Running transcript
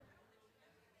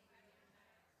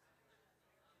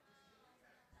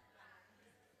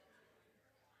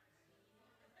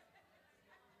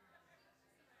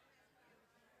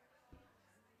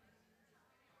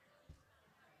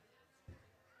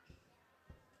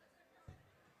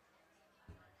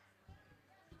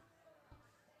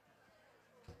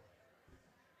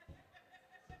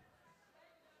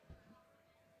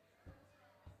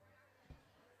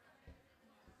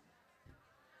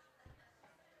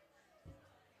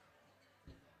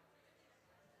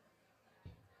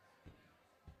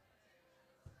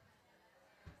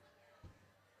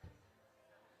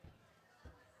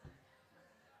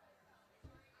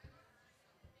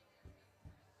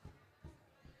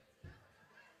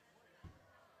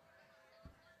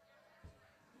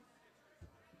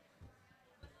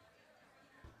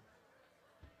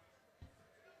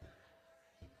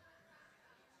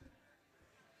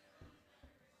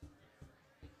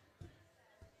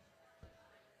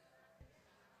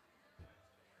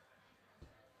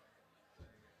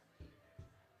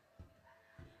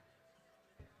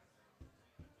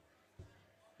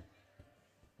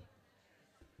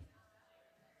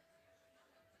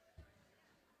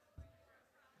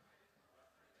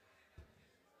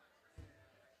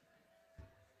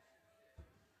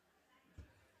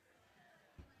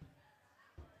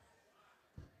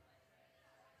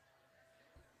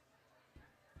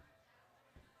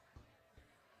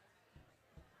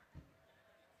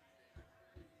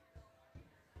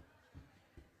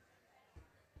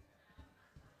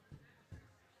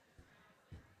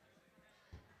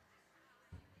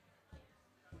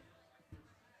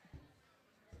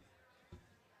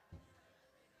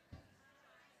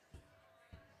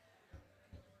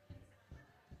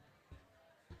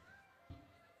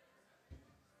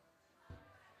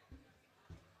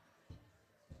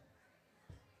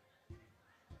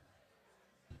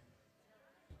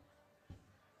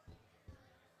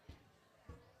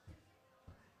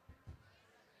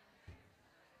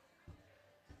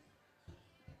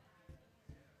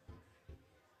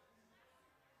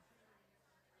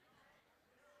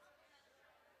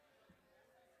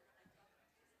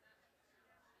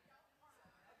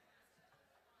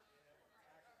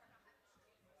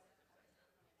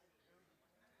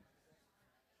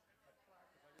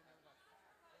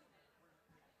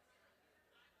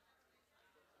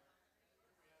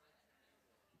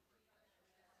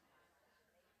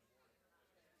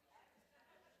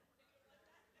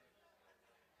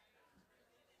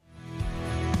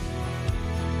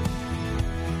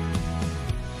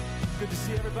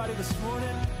everybody this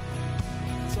morning.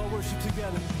 Let's all worship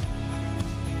together.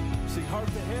 Sing, hark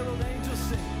the herald angels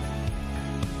sing.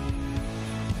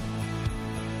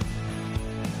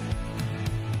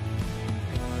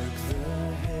 Hark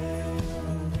the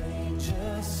herald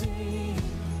angels sing.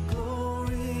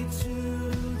 Glory to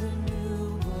the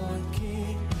newborn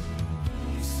King.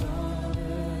 Peace on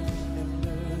earth and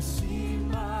mercy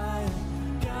mild.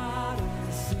 God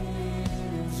and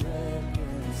sinners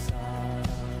reconciled.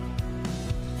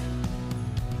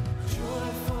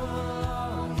 Joyful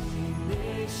all ye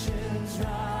nations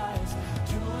rise,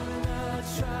 join the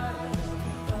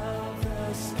triumph of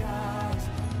the skies.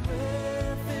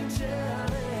 With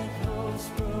angelic hosts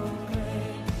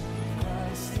proclaim,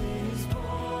 Christ is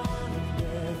born in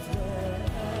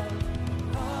Bethlehem.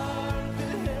 Hark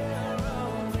the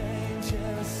herald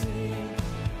angels sing,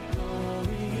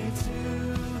 glory to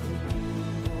the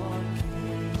newborn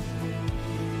King.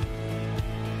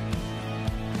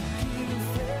 King of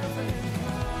heaven,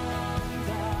 come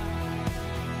down.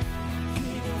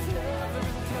 King of heaven,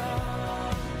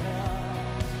 come down.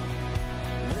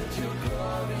 Let your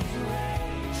glory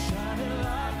reign, shining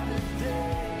like the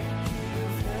day. King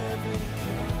of heaven,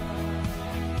 come.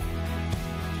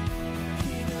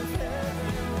 King of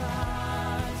heaven,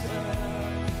 rise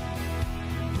up.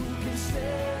 Who can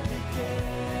stand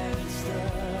against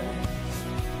us?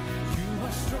 You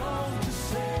are strong to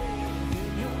save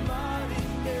in your mighty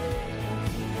name.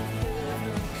 King of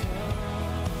heaven,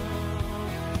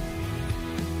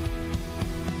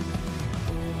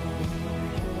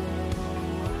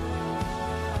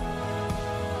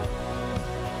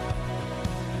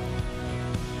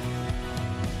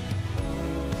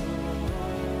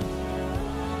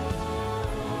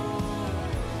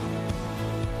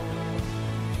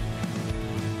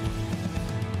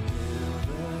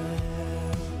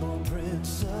 born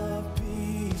Prince of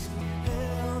Peace,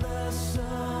 hail the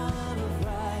Son of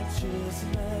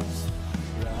Righteousness.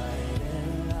 Light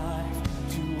and life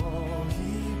to all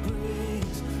he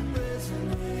brings, risen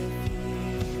with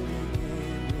healing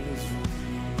in his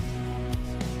wings.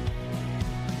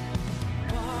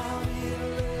 While he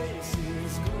lays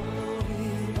his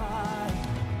glory by,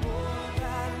 born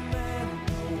that man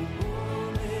no more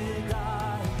may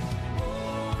die.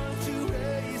 Born to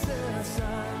raise the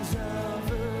sons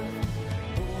of earth,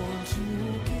 born to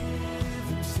give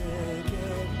them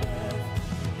second breath.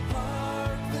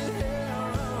 Hark the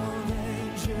herald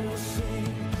angels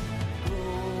sing,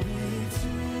 glory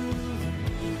to the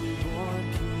newborn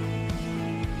King.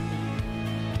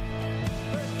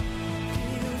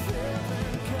 King of heaven,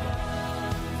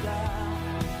 come down.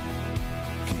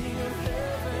 King of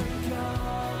heaven,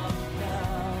 come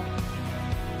down.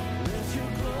 Let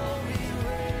your glory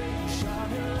reign,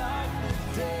 shining like the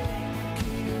day.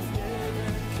 King of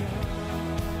heaven,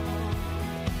 come.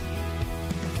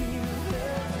 King of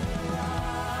heaven,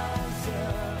 rise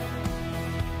up.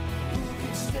 Who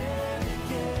can stand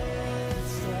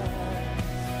against us?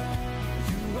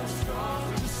 You are strong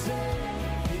to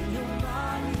save in your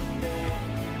mighty name.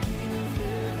 King of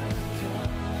heaven,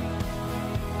 come.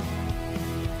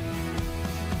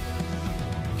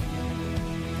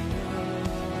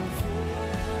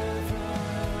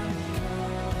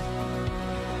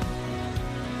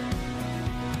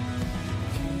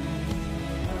 King of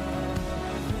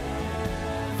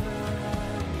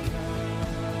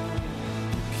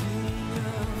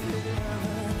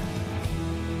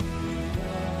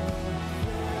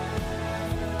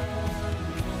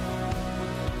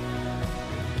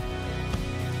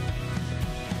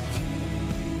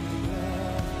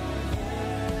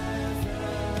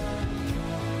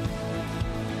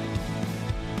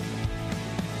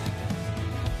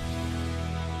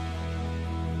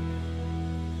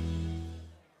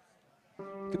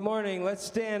Good morning. Let's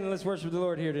stand and let's worship the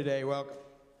Lord here today. Welcome.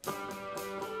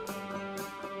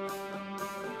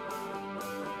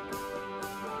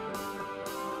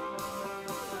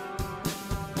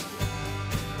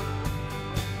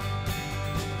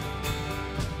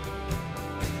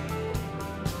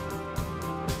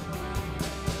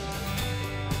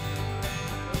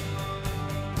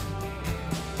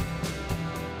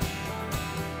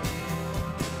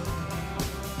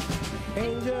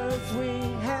 Angels we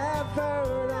have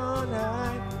heard on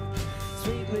high,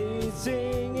 sweetly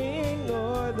singing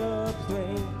o'er the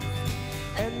plain,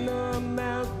 and the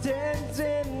mountains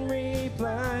in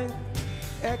reply,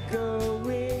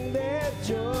 echoing their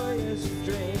joyous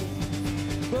strain.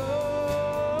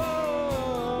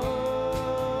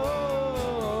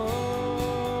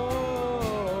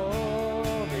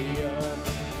 Gloria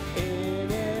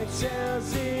in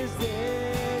excelsis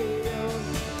Deo.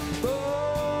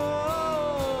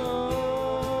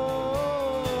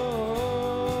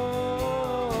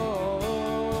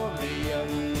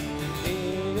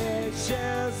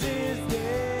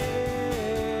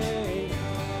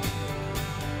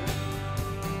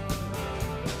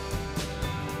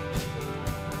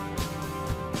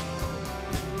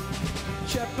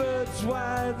 knows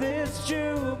why this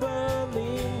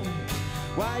jubilee,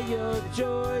 why your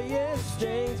joyous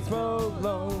strains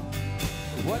prolong.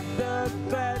 What the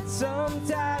gladsome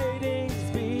tidings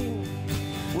be,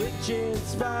 which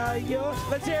inspire your,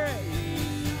 let's hear it.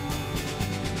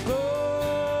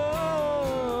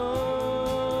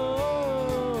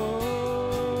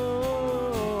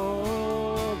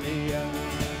 Gloria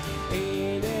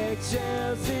in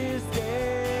excelsis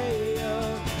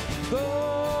Deo.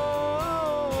 Gloria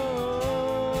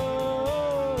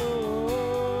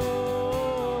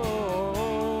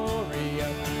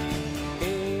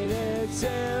in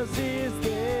excelsis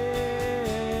Deo.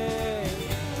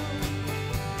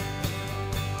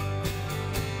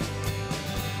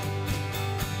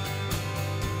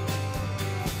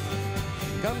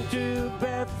 Come to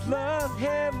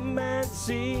Bethlehem and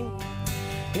see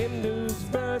him whose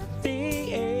birth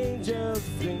the angels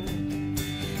sing.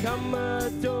 Come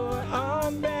adore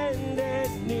on bended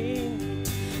knee,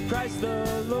 Christ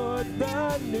the Lord,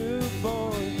 the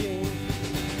newborn King.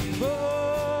 Gloria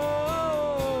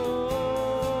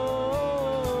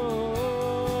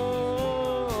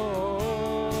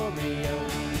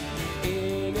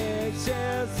in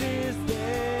excelsis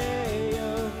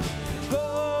Deo.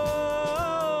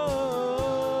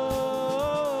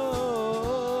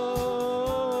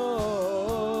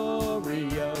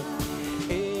 Gloria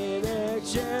in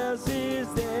excelsis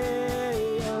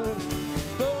Deo.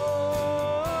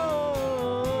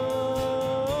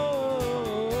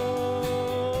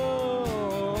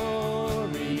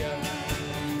 Gloria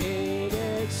in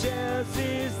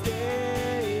excelsis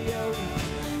Deo.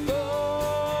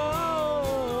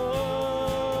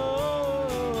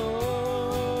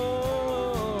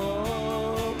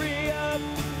 Gloria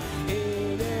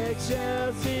in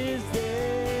excelsis Deo.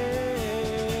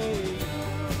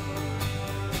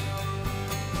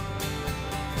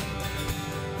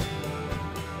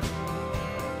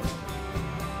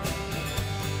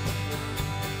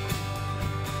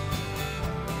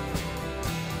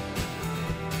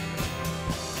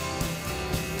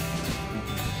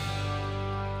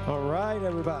 All right,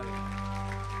 everybody.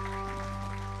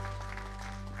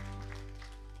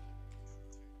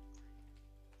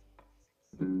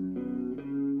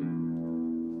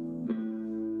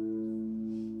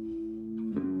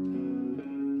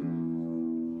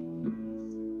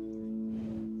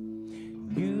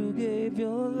 You gave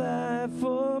your life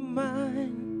for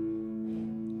mine,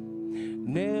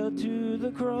 nailed to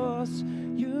the cross,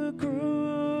 you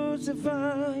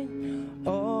crucified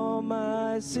all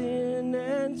my sin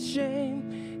and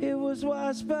shame. It was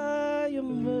washed by your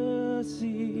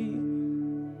mercy.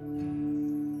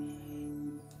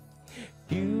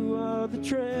 You are the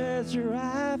treasure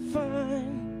I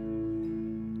find,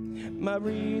 my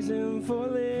reason for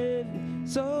living.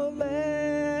 So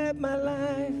let my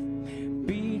life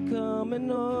become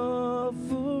an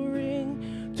offering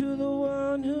to the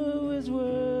one who is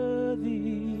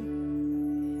worthy.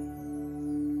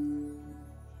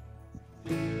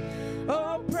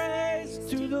 Oh, praise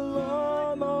to the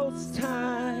Lord Most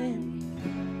High.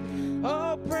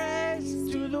 Oh, praise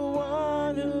to the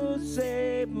one who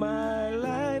saved my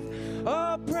life.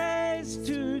 Oh, praise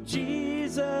to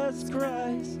Jesus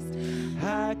Christ,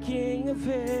 our King of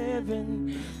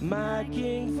heaven, my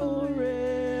King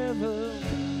forever.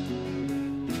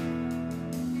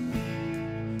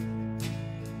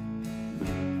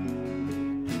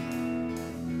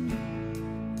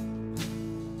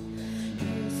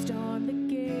 You stormed the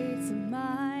gates of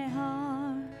my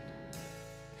heart.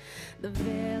 The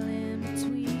veil in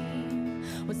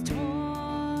between was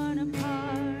torn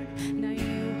apart. Now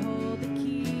you hold the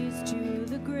keys to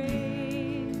the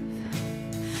grave,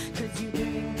 'cause you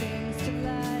bring things to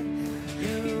life.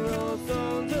 You roll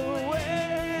stones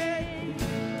away.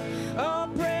 All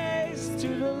praise to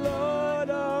the Lord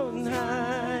on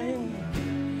high.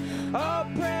 All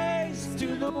praise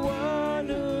to the one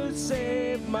who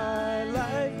saved my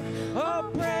life. All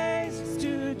praise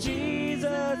to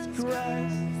Jesus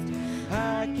Christ,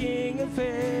 our King of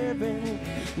heaven,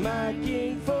 my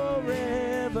King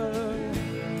forever.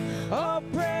 All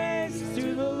praise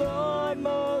to the Lord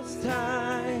Most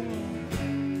High.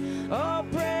 All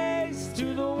praise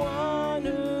to the one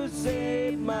who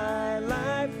saved my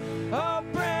life. All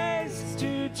praise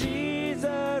to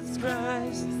Jesus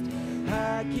Christ,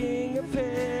 our King of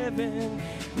heaven,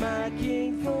 my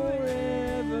King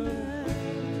forever.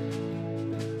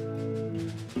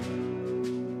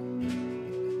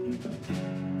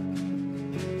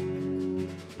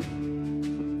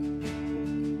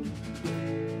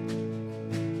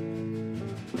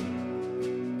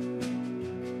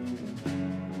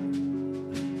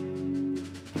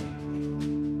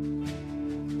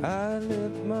 I I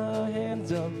lift my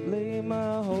hands up, lay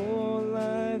my whole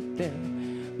life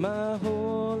down, my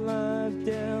whole life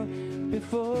down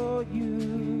before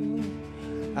you.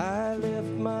 I lift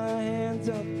my hands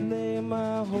up, lay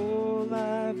my whole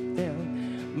life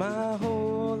down, my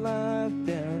whole life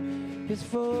down is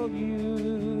for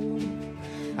you.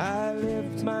 I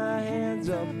lift my hands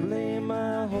up, lay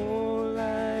my whole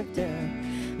life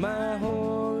down, my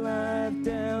whole life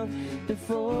down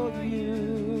before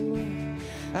you.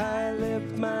 I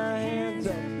lift my hands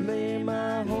up, lay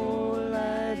my whole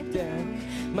life down,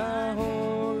 my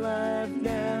whole life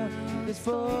now is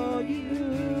for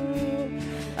you.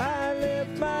 I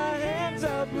lift my hands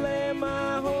up, lay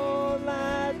my whole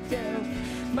life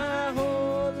down, my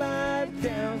whole life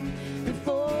down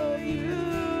before you.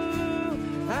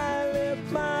 I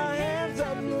lift my hands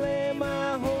up, lay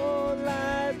my whole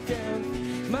life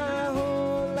down, my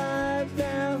whole life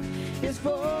down is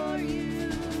for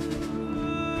you.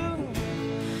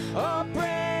 All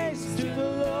praise to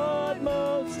the Lord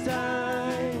Most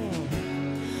High.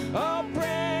 All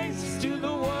praise to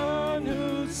the one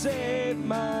who saved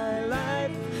my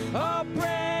life. All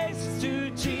praise to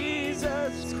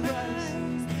Jesus Christ,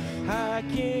 our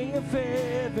King of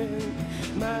heaven,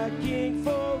 my King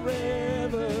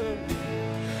forever.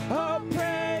 All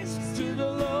praise to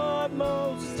the Lord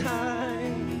Most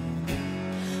High.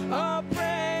 All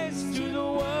praise to the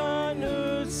one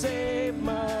who saved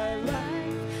my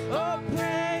life. All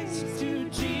praise to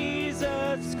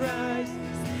Jesus Christ,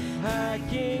 our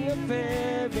King of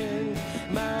heaven,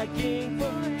 my King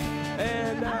forever.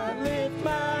 And I lift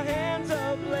my hands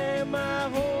up, lay my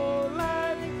whole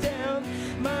life down,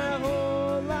 my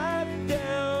whole life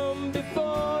down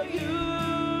before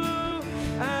you.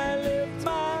 I lift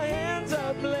my hands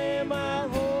up, lay my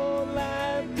whole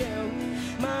life down,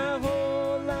 my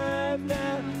whole life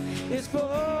now is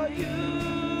for you.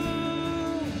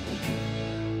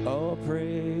 All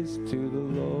praise to the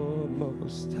Lord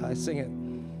Most High. Sing it.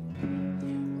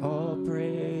 All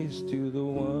praise to the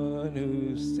one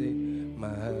who saved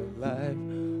my life.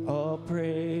 All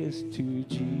praise to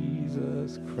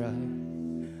Jesus Christ,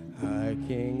 our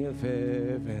King of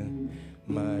heaven,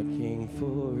 my King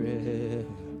forever.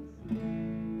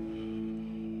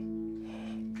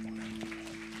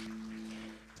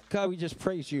 God, we just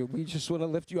praise you. We just want to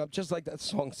lift you up, just like that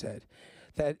song said.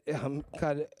 That,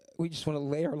 God, we just want to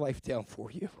lay our life down for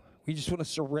you. We just want to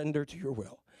surrender to your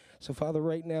will. So, Father,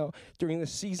 right now, during the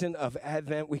season of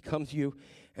Advent, we come to you,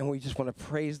 and we just want to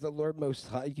praise the Lord Most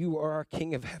High. You are our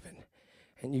King of heaven.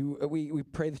 And we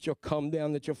pray that you'll come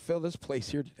down, that you'll fill this place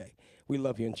here today. We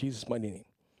love you in Jesus' mighty name.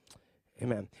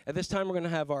 Amen. At this time, we're going to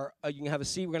have our, you can have a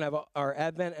seat. We're going to have our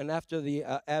Advent, and after the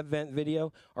Advent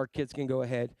video, our kids can go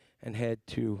ahead and head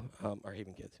to our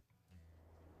Haven Kids.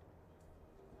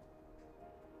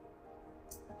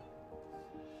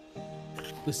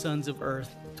 The sons of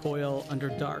earth toil under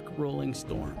dark, rolling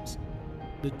storms.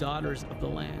 The daughters of the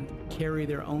land carry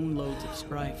their own loads of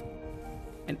strife.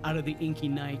 And out of the inky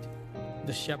night,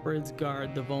 the shepherds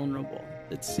guard the vulnerable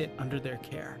that sit under their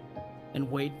care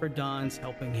and wait for dawn's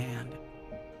helping hand.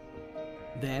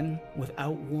 Then,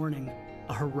 without warning,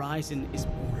 a horizon is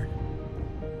born,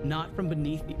 not from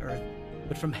beneath the earth,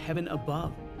 but from heaven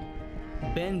above,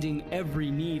 bending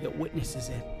every knee that witnesses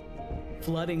it,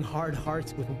 flooding hard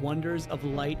hearts with wonders of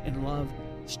light and love,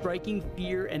 striking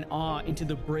fear and awe into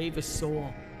the bravest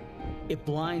soul. It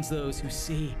blinds those who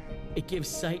see. It gives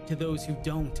sight to those who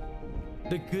don't.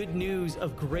 The good news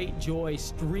of great joy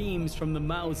streams from the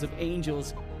mouths of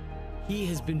angels. He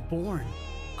has been born,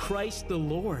 Christ the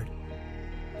Lord.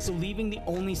 So leaving the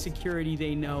only security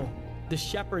they know, the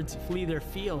shepherds flee their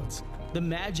fields. The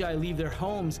Magi leave their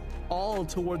homes, all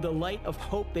toward the light of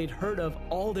hope they'd heard of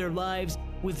all their lives,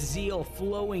 with zeal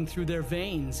flowing through their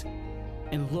veins.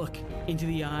 And look into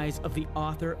the eyes of the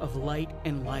author of light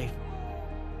and life.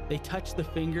 They touch the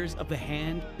fingers of the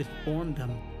hand that formed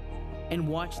them and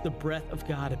watch the breath of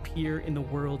God appear in the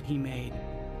world he made.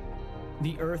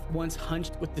 The earth, once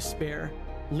hunched with despair,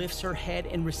 lifts her head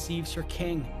and receives her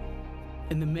king.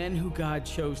 And the men who God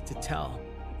chose to tell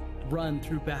run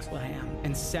through Bethlehem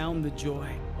and sound the joy,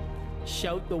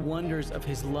 shout the wonders of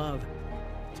his love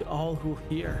to all who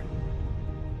hear.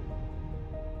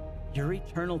 Your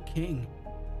eternal King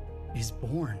is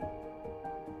born.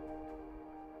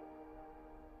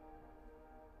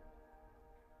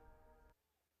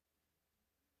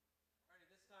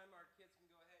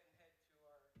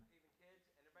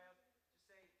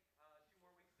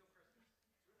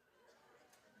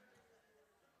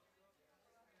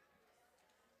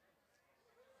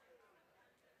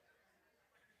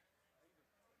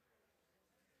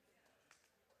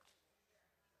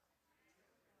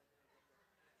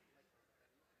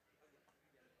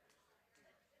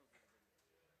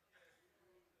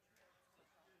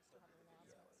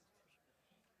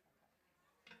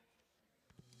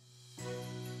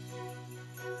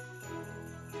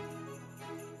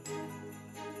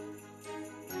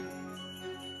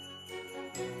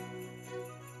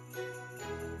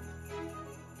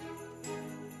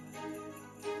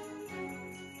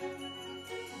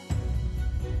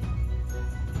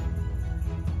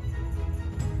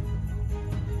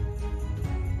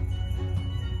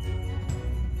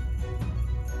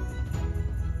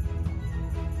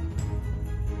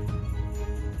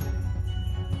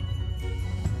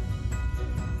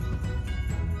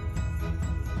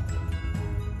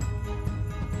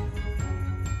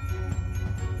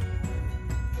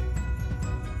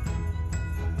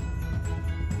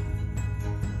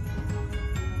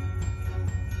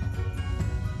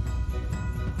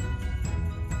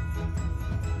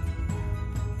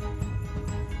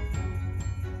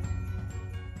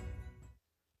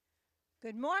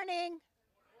 Good morning.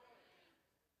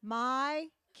 My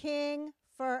King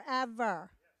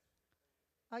forever.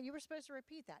 Oh, you were supposed to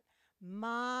repeat that.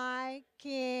 My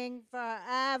King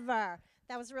forever.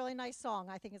 That was a really nice song.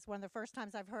 I think it's one of the first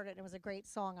times I've heard it. It was a great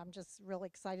song. I'm just really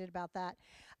excited about that.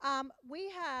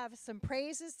 We have some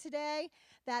praises today.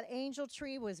 That angel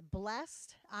tree was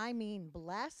blessed. I mean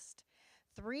blessed.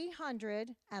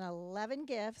 311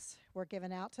 gifts were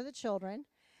given out to the children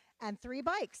and 3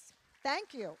 bikes.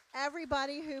 Thank you,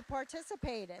 everybody who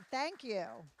participated. Thank you.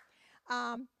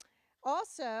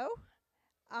 Also,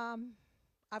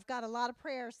 I've got a lot of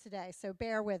prayers today, so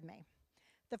bear with me.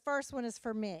 The first one is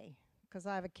for me, because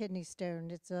I have a kidney stone.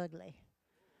 It's ugly.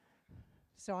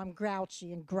 So I'm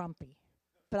grouchy and grumpy,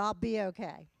 but I'll be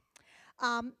okay.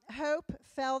 Hope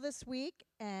fell this week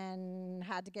and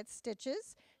had to get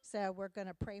stitches, so we're going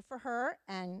to pray for her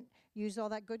and use all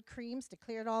that good creams to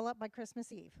clear it all up by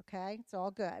Christmas Eve, okay? It's all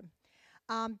good.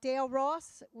 Dale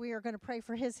Ross, we are going to pray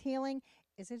for his healing.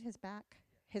 Is it his back?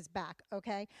 His back,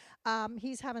 okay.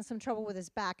 He's having some trouble with his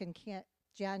back and can't.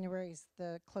 January's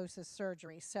the closest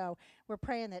surgery, so we're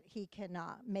praying that he can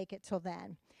make it till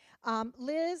then.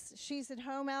 Liz, she's at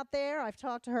home out there. I've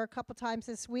talked to her a couple times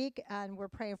this week, and we're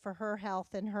praying for her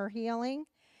health and her healing.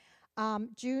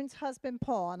 June's husband,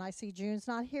 Paul, and I see June's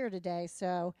not here today,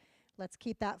 so let's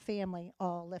keep that family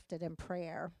all lifted in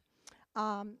prayer.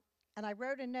 And I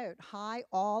wrote a note, hi,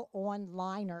 all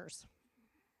onliners,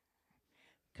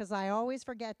 because I always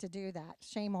forget to do that.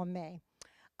 Shame on me.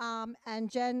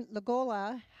 And Jen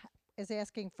Lagola is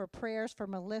asking for prayers for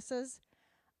Melissa's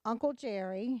Uncle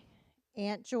Jerry,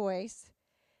 Aunt Joyce,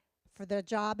 for the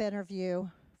job interview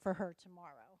for her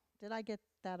tomorrow. Did I get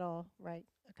that all right?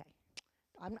 Okay.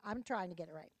 I'm trying to get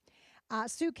it right.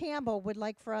 Sue Campbell would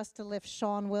like for us to lift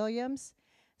Sean Williams,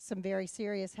 some very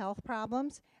serious health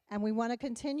problems, and we want to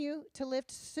continue to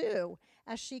lift Sue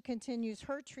as she continues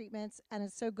her treatments, and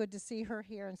it's so good to see her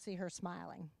here and see her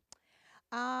smiling.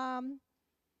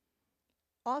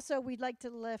 Also, we'd like to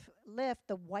lift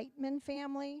the Whiteman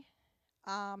family.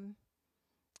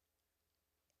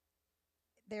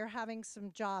 They're having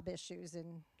some job issues,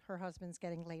 and her husband's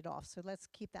getting laid off, so let's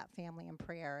keep that family in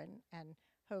prayer and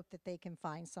hope that they can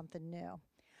find something new.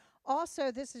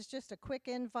 Also, this is just a quick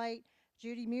invite.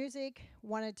 Judy Music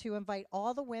wanted to invite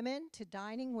all the women to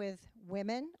Dining with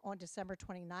Women on December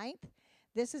 29th.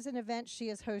 This is an event she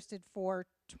has hosted for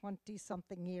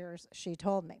 20-something years, she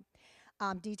told me.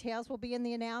 Details will be in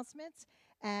the announcements,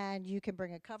 and you can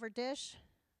bring a covered dish,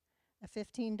 a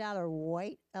 $15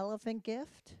 white elephant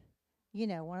gift, you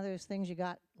know, one of those things you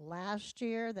got last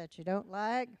year that you don't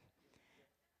like,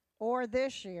 or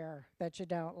this year that you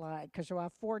don't like, because you'll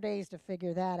have 4 days to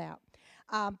figure that out.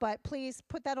 But please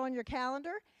put that on your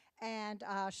calendar, and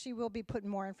she will be putting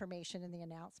more information in the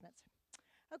announcements.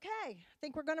 Okay, I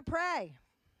think we're going to pray.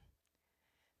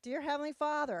 Dear Heavenly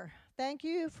Father, thank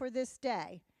you for this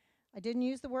day. I didn't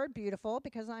use the word beautiful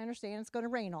because I understand it's going to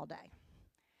rain all day.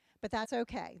 But that's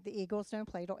okay. The Eagles don't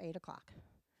play till 8 o'clock.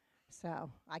 So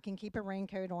I can keep a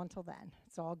raincoat on till then.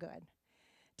 It's all good.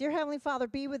 Dear Heavenly Father,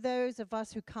 be with those of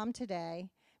us who come today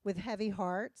with heavy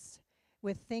hearts,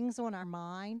 with things on our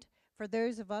mind, for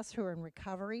those of us who are in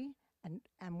recovery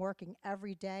and working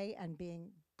every day and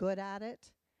being good at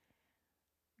it.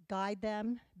 Guide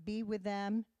them, be with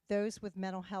them, those with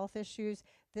mental health issues.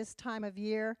 This time of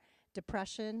year,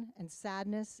 depression and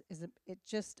sadness, it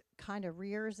just kind of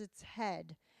rears its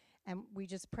head. And we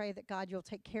just pray that, God, you'll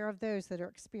take care of those that are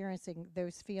experiencing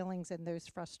those feelings and those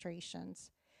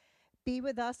frustrations. Be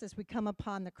with us as we come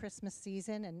upon the Christmas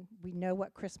season, and we know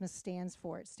what Christmas stands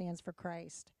for. It stands for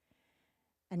Christ.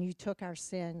 And you took our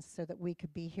sins so that we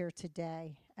could be here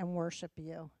today and worship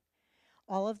you.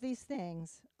 All of these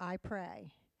things I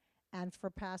pray, and for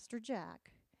Pastor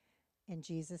Jack, in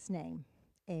Jesus' name,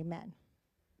 amen.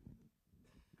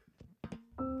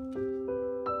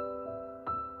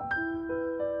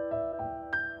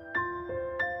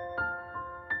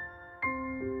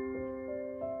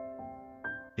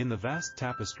 In the vast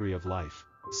tapestry of life,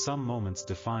 some moments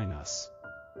define us.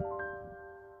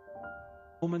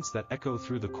 Moments that echo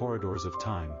through the corridors of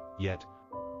time, yet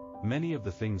many of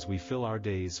the things we fill our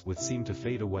days with seem to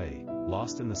fade away,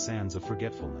 lost in the sands of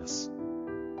forgetfulness.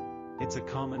 It's a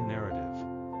common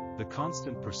narrative. The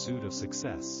constant pursuit of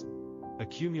success,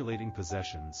 accumulating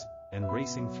possessions, and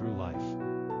racing through life.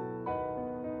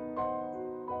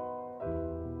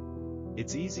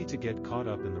 It's easy to get caught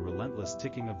up in the relentless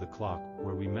ticking of the clock,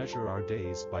 where we measure our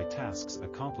days by tasks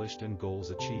accomplished and goals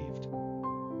achieved.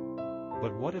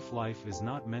 But what if life is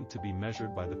not meant to be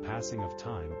measured by the passing of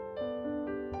time,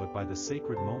 but by the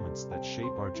sacred moments that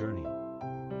shape our journey?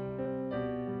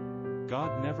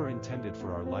 God never intended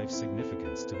for our life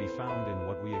significance to be found in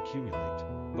what we accumulate,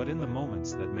 but in the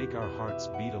moments that make our hearts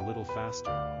beat a little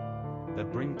faster, that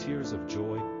bring tears of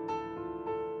joy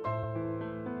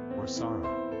or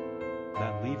sorrow,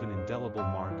 that leave an indelible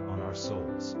mark on our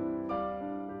souls.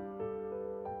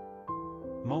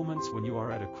 Moments when you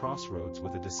are at a crossroads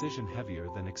with a decision heavier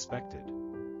than expected.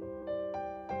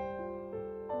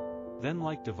 Then,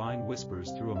 like divine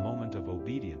whispers through a moment of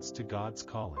obedience to God's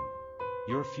calling,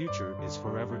 your future is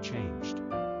forever changed.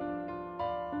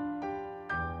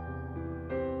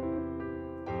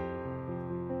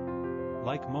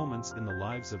 Like moments in the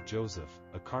lives of Joseph,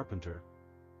 a carpenter,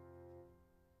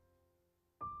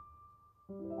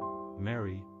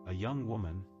 Mary, a young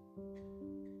woman,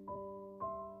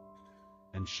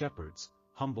 and shepherds,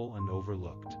 humble and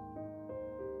overlooked.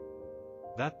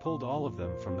 That pulled all of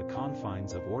them from the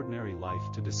confines of ordinary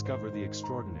life to discover the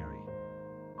extraordinary.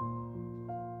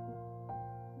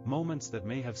 Moments that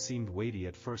may have seemed weighty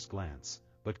at first glance,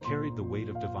 but carried the weight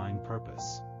of divine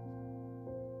purpose.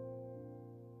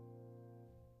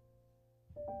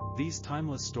 These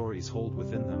timeless stories hold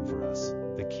within them for us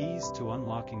the keys to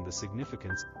unlocking the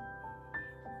significance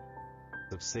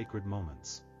of sacred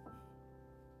moments.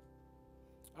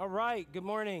 All right, good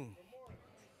morning.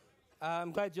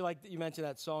 I'm glad you mentioned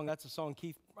that song. That's a song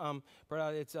Keith brought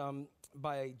out. It's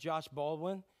by Josh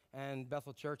Baldwin and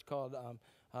Bethel Church called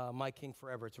My King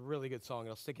Forever. It's a really good song.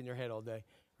 It'll stick in your head all day,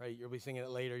 right? You'll be singing it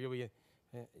later. You'll be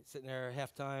sitting there at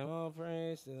halftime, oh,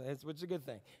 praise, which is a good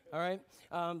thing, all right?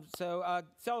 So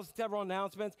several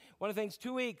announcements. One of the things,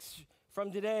 2 weeks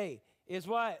from today is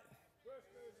what?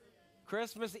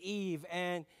 Christmas Eve,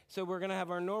 and so we're going to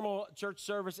have our normal church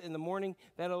service in the morning.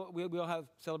 We'll have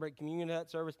celebrate communion at that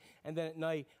service, and then at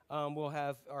night we'll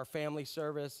have our family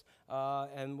service,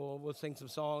 and we'll sing some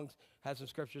songs, have some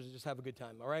scriptures, and just have a good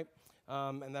time. All right,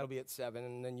 and that'll be at 7,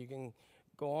 and then you can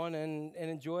go on and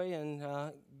enjoy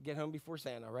and get home before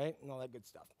Santa, right, and all that good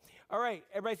stuff. All right,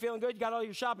 everybody feeling good? You got all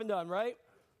your shopping done, right?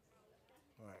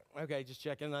 All right. Okay, just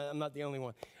checking. I'm not the only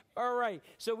one. All right.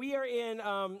 So we're in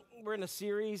a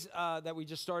series that we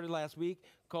just started last week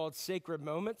called Sacred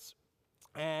Moments,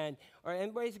 and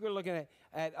basically we're looking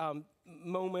at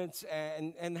moments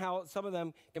and how some of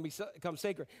them can become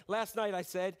sacred. Last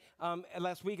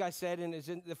week I said, and it's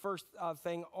in the first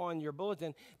thing on your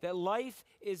bulletin, that life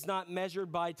is not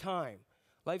measured by time.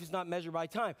 Life is not measured by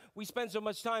time. We spend so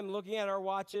much time looking at our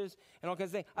watches and all kinds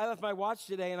of things. I left my watch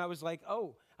today, and I was like,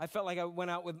 oh, I felt like I went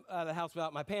out with the house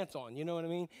without my pants on. You know what I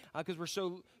mean? Because we're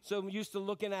so used to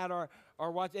looking at our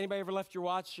watch. Anybody ever left your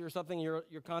watch or something? You're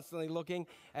constantly looking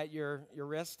at your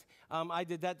wrist. I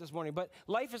did that this morning. But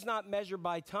life is not measured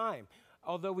by time.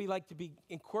 Although we like to be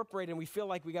incorporated and we feel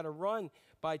like we got to run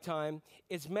by time,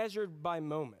 it's measured by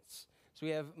moments. So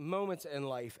we have moments in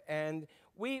life. And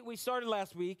we started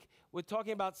last week with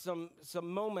talking about some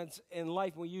moments in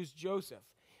life. We used Joseph,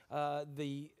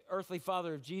 the earthly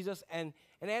father of Jesus, and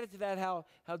added to that how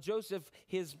Joseph,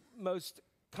 his most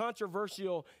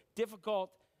controversial, difficult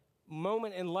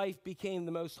moment in life became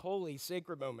the most holy,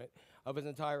 sacred moment of his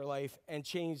entire life and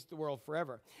changed the world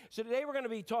forever. So today we're going to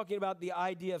be talking about the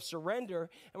idea of surrender,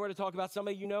 and we're going to talk about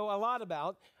somebody you know a lot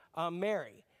about,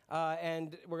 Mary.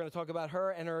 And we're going to talk about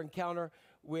her and her encounter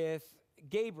with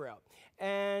Gabriel.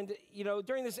 And,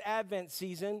 during this Advent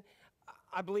season,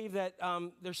 I believe that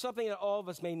there's something that all of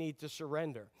us may need to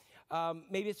surrender.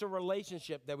 Maybe it's a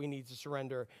relationship that we need to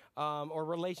surrender, or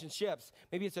relationships.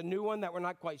 Maybe it's a new one that we're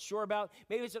not quite sure about.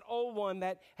 Maybe it's an old one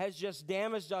that has just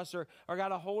damaged us or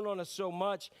got a hold on us so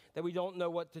much that we don't know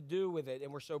what to do with it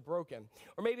and we're so broken.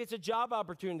 Or maybe it's a job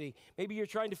opportunity. Maybe you're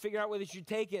trying to figure out whether you should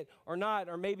take it or not.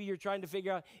 Or maybe you're trying to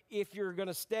figure out if you're going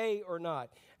to stay or not.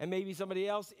 And maybe somebody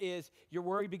else you're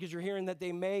worried because you're hearing that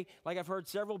they may, like I've heard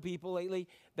several people lately,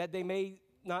 that they may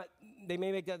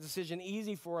make that decision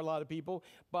easy for a lot of people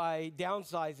by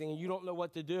downsizing, and you don't know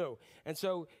what to do. And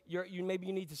so maybe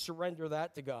you need to surrender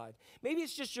that to God. Maybe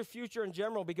it's just your future in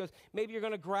general, because maybe you're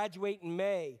going to graduate in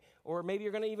May, or maybe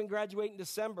you're going to even graduate in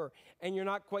December, and you're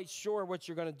not quite sure what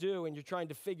you're going to do, and you're trying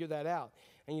to figure that out,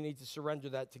 and you need to surrender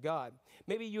that to God.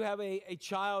 Maybe you have a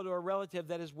child or a relative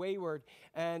that is wayward,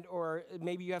 or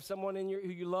maybe you have someone who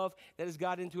you love that has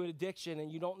got into an addiction,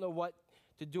 and you don't know what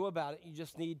to do about it. You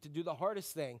just need to do the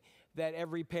hardest thing that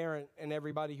every parent and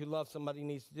everybody who loves somebody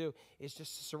needs to do, is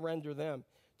just to surrender them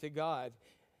to God.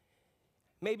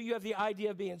 Maybe you have the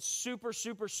idea of being super,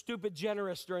 super stupid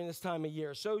generous during this time of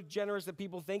year. So generous that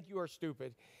people think you are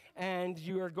stupid. And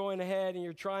you are going ahead and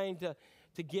you're trying to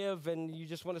give, and you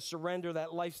just want to surrender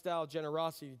that lifestyle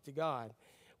generosity to God.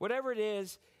 Whatever it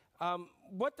is,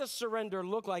 what does surrender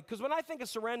look like? Because when I think of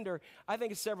surrender, I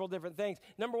think of several different things.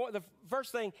 Number one, the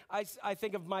first thing, I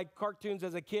think of my cartoons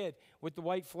as a kid with the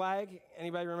white flag.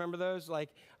 Anybody remember those? Like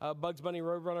Bugs Bunny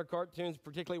Roadrunner cartoons,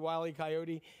 particularly Wile E.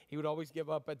 Coyote. He would always give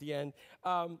up at the end.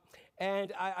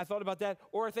 And I thought about that.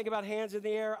 Or I think about hands in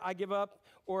the air, I give up.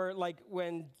 Or like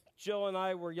when Jill and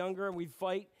I were younger and we'd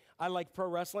fight, I like pro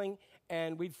wrestling,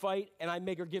 and we'd fight, and I'd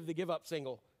make her give the give up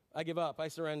single. I give up. I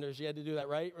surrender. She had to do that,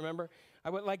 right? Remember? I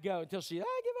wouldn't let go until I give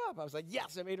up. I was like,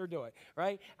 yes, I made her do it,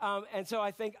 right? And so I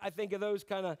think of those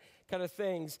kind of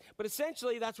things. But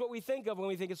essentially, that's what we think of when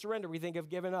we think of surrender. We think of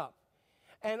giving up.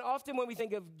 And often when we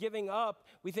think of giving up,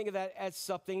 we think of that as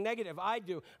something negative. I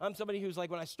do. I'm somebody who's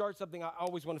like, when I start something, I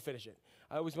always want to finish it.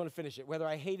 I always want to finish it. Whether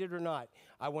I hate it or not,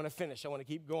 I want to finish. I want to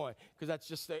keep going because that's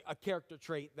just a character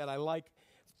trait that I like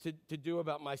to do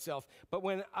about myself. But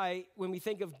when we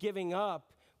think of giving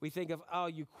up, we think of, oh,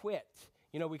 you quit.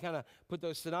 You know, we kind of put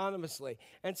those synonymously.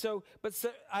 And so,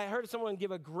 I heard someone give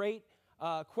a great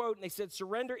quote, and they said,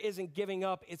 surrender isn't giving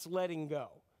up, it's letting go.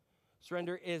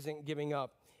 Surrender isn't giving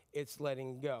up, it's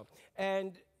letting go.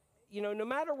 And, you know, no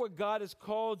matter what God has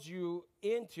called you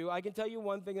into, I can tell you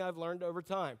one thing I've learned over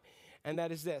time, and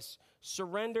that is this.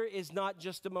 Surrender is not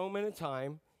just a moment in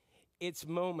time, it's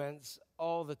moments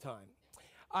all the time.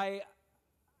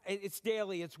 It's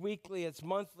daily, it's weekly, it's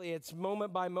monthly, it's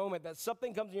moment by moment that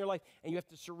something comes in your life and you have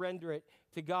to surrender it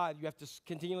to God. You have to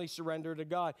continually surrender to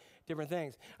God different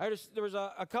things. There was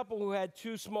a couple who had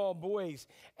two small boys,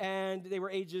 and they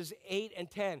were ages 8 and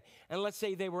 10. And let's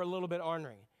say they were a little bit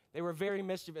ornery. They were very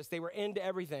mischievous. They were into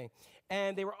everything.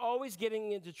 And they were always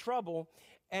getting into trouble,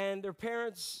 and their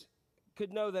parents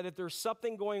could know that if there's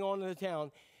something going on in the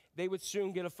town, they would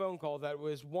soon get a phone call that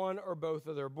was one or both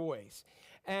of their boys.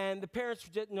 And the parents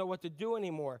didn't know what to do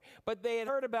anymore. But they had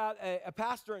heard about a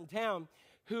pastor in town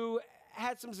who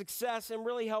had some success in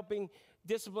really helping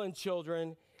discipline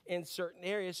children in certain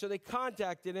areas. So they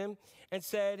contacted him and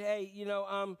said, hey, you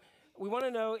know, we want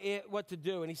to know what to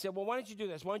do. And he said, well, why don't you do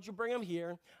this? Why don't you bring them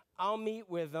here? I'll meet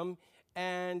with them,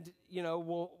 and, you know,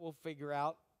 we'll figure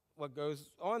out what goes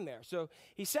on there. So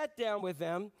he sat down with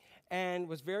them and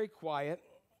was very quiet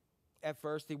at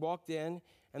first. He walked in,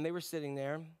 and they were sitting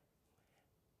there.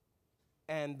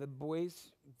 And the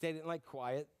boys, they didn't like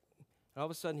quiet. And all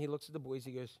of a sudden, he looks at the boys.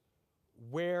 He goes,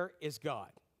 where is God?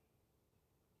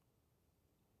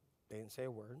 They didn't say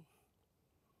a word.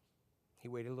 He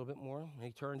waited a little bit more. And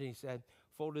he turned and he said,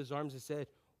 folded his arms and said,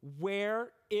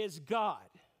 where is God?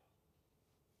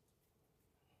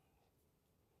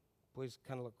 Boys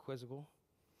kind of looked quizzical.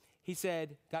 He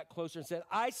said, got closer and said,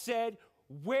 I said,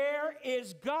 where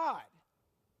is God?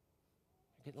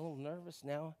 They're getting a little nervous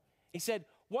now. He said,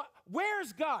 what?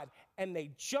 Where's God? And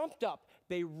they jumped up.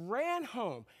 They ran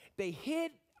home. They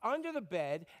hid under the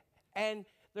bed, and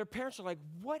their parents were like,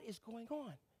 what is going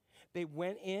on? They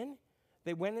went in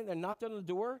and knocked on the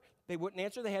door. They wouldn't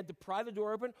answer. They had to pry the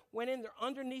door open, went in. They're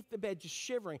underneath the bed, just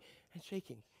shivering and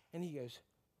shaking. And he goes,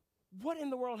 what in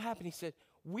the world happened? He said,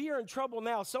 we are in trouble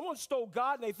now. Someone stole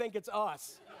God, and they think it's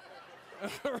us.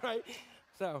 Right?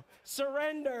 So,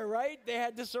 surrender, right? They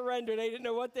had to surrender. They didn't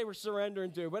know what they were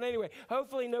surrendering to. But anyway,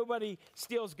 hopefully nobody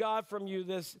steals God from you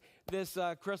this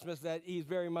Christmas, that he's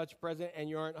very much present and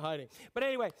you aren't hiding. But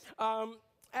anyway,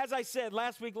 as I said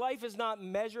last week, life is not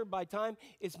measured by time.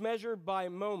 It's measured by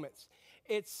moments.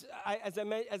 As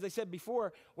I said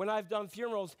before, when I've done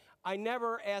funerals, I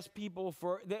never ask people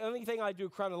for, the only thing I do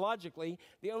chronologically,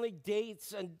 the only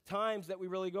dates and times that we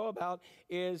really go about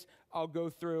is I'll go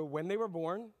through when they were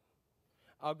born,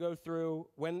 I'll go through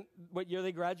what year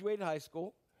they graduated high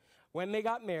school, when they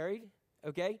got married,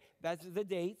 okay? That's the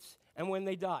dates, and when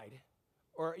they died.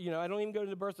 Or, you know, I don't even go to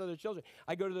the birth of their children.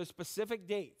 I go to those specific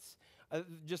dates.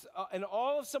 In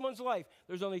all of someone's life,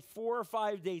 there's only 4 or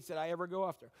 5 dates that I ever go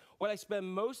after. What I spend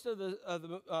most of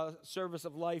the service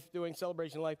of life doing,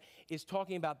 celebration of life, is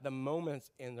talking about the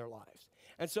moments in their lives.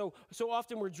 And so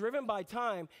often we're driven by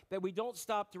time that we don't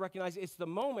stop to recognize it's the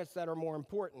moments that are more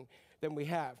important than we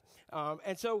have.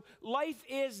 And so life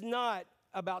is not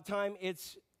about time,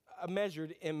 it's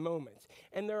measured in moments.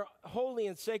 And they're holy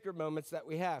and sacred moments that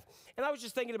we have. And I was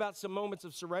just thinking about some moments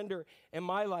of surrender in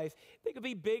my life. They could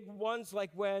be big ones, like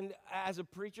when, as a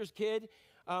preacher's kid,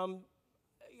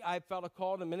 I felt a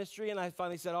call to ministry, and I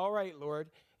finally said, all right, Lord,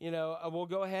 you know, we'll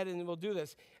go ahead and we'll do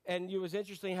this. And it was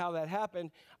interesting how that happened.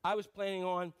 I was planning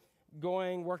on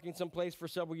working someplace for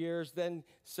several years, then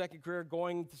second career,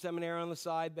 going to seminary on the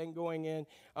side, then going in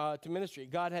to ministry.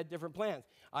 God had different plans.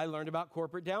 I learned about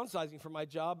corporate downsizing for my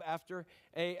job after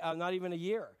not even a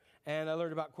year. And I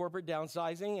learned about corporate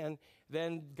downsizing, and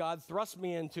then God thrust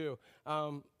me into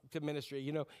to ministry.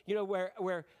 You know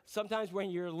where sometimes when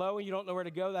you're low and you don't know where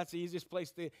to go, that's the easiest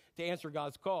place to answer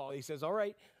God's call. He says, all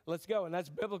right, let's go. And that's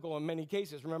biblical in many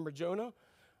cases. Remember Jonah?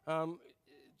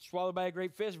 Swallowed by a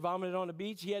great fish, vomited on the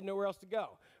beach. He had nowhere else to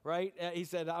go, right? He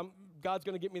said, God's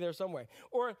going to get me there some way.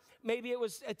 Or maybe it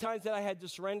was at times that I had to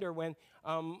surrender when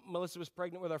Melissa was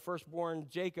pregnant with our firstborn,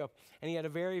 Jacob, and he had a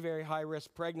very, very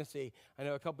high-risk pregnancy. I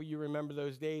know a couple of you remember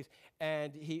those days.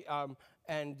 And he,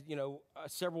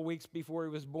 several weeks before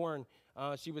he was born,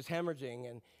 she was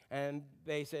hemorrhaging, and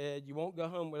they said, you won't go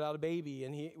home without a baby.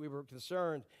 And we were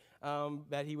concerned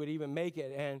that he would even make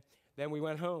it. And then we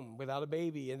went home without a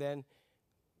baby. And then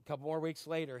a couple more weeks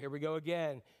later, here we go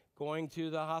again, going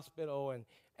to the hospital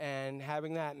and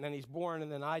having that. And then he's born,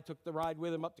 and then I took the ride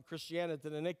with him up to Christiana to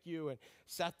the NICU and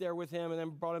sat there with him and then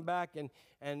brought him back,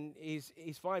 and he's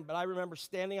fine. But I remember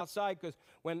standing outside because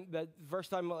when the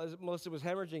first time Melissa was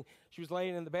hemorrhaging, she was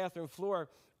laying in the bathroom floor,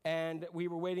 and we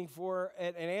were waiting for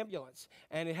an ambulance.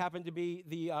 And it happened to be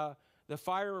the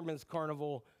Fireman's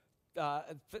Carnival,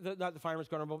 not the Fireman's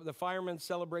Carnival, but the Fireman's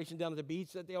Celebration down at the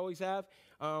beach that they always have,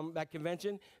 that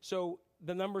convention. So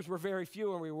the numbers were very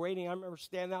few, and we were waiting. I remember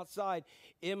standing outside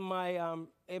in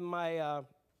my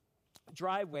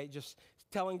driveway, just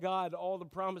telling God all the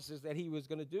promises that he was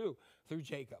going to do through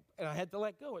Jacob. And I had to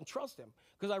let go and trust him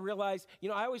because I realized,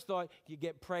 I always thought you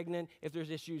get pregnant, if there's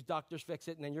issues, doctors fix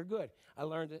it, and then you're good. I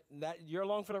learned that you're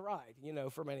along for the ride,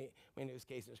 for many of those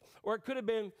cases. Or it could have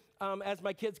been as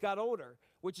my kids got older,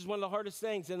 which is one of the hardest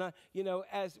things. And,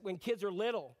 as when kids are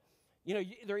little,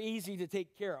 they're easy to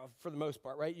take care of for the most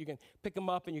part, right? You can pick them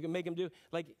up and you can make them do,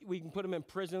 like we can put them in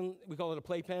prison. We call it a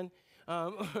playpen.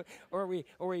 Or we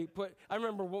put, I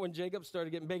remember when Jacob started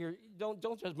getting bigger, don't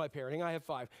judge my parenting. I have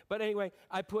 5. But anyway,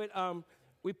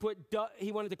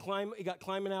 he wanted to climb, he got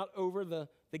climbing out over the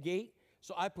gate.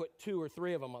 So I put 2 or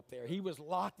 3 of them up there. He was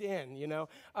locked in,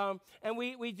 and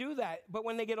we do that. But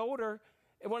when they get older,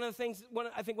 and I think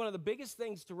one of the biggest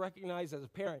things to recognize as a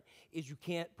parent is you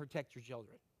can't protect your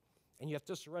children. And you have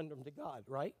to surrender them to God,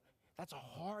 right? That's a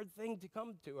hard thing to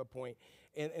come to a point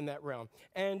in that realm.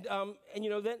 And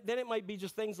then it might be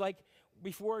just things like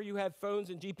before you had phones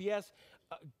and GPS,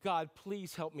 God,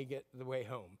 please help me get the way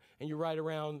home. And you ride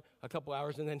around a couple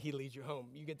hours, and then he leads you home.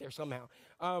 You get there somehow.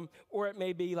 Or it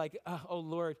may be like, oh,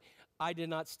 Lord, I did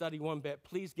not study one bit.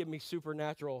 Please give me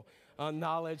supernatural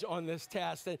knowledge on this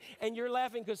test. And you're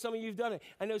laughing because some of you have done it.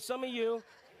 I know some of you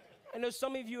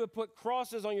have put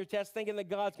crosses on your test thinking that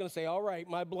God's going to say, all right,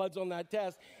 my blood's on that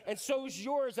test. And so's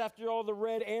yours after all the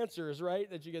red answers, right,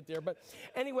 that you get there. But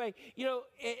anyway,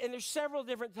 and there's several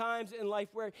different times in life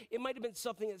where it might have been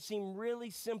something that seemed really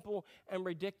simple and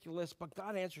ridiculous, but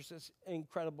God answers this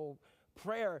incredible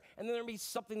prayer. And then there may be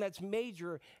something that's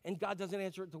major, and God doesn't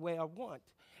answer it the way I want.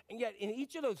 And yet, in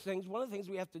each of those things, one of the things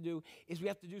we have to do is we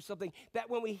have to do something that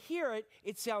when we hear it,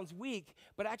 it sounds weak,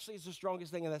 but actually it's the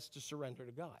strongest thing, and that's to surrender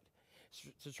to God.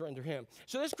 To surrender him.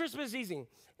 So this Christmas season,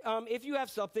 if you have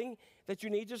something that you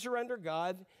need to surrender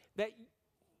God, that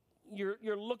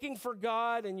you're looking for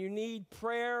God and you need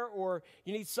prayer or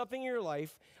you need something in your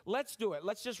life, let's do it.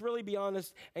 Let's just really be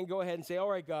honest and go ahead and say, all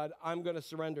right, God, I'm going to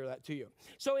surrender that to you.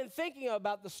 So in thinking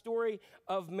about the story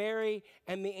of Mary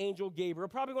and the angel Gabriel,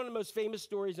 probably one of the most famous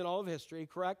stories in all of history,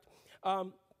 correct?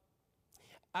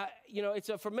 It's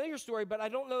a familiar story, but I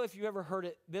don't know if you ever heard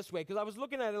it this way, because I was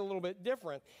looking at it a little bit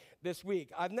different this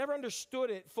week. I've never understood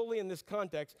it fully in this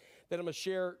context that I'm going to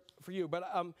share for you. But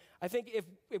I think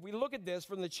if we look at this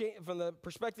from the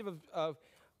perspective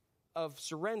of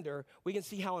surrender, we can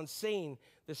see how insane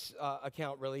this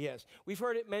account really is. We've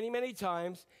heard it many, many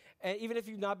times. And even if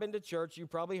you've not been to church,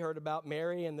 you've probably heard about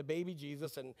Mary and the baby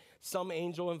Jesus and some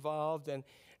angel involved, and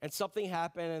something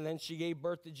happened, and then she gave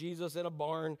birth to Jesus in a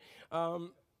barn.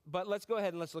 But let's go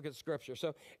ahead and let's look at Scripture.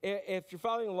 So if you're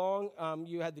following along,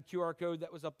 you had the QR code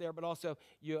that was up there, but also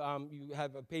you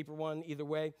have a paper one either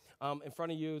way. In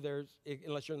front of you,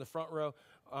 unless you're in the front row,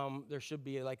 there should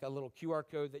be like a little QR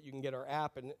code that you can get our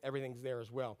app, and everything's there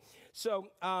as well. So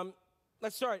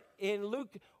let's start. In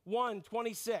Luke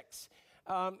 1:26,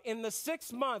 in the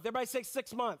 6th month, everybody say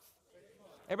 6th month.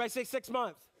 Everybody say 6th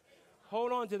month.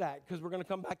 Hold on to that, because we're going to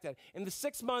come back to that. In the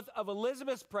 6th month of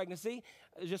Elizabeth's pregnancy,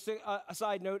 just a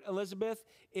side note, Elizabeth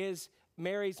is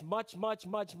Mary's much, much,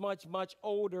 much, much, much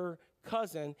older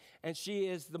cousin, and she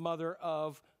is the mother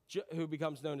of who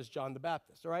becomes known as John the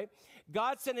Baptist, all right?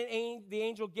 God sent the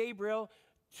angel Gabriel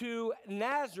to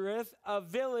Nazareth, a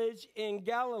village in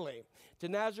Galilee. To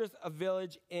Nazareth, a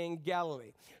village in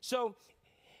Galilee. So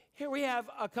here we have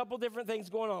a couple different things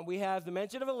going on. We have the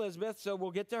mention of Elizabeth, so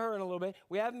we'll get to her in a little bit.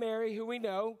 We have Mary, who we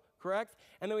know, correct?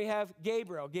 And then we have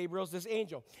Gabriel. Gabriel's this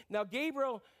angel. Now,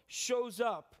 Gabriel shows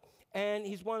up And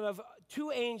he's one of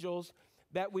two angels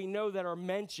that we know that are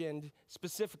mentioned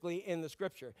specifically in the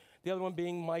scripture. The other one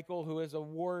being Michael, who is a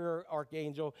warrior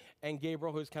archangel, and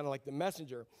Gabriel, who's kind of like the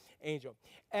messenger angel.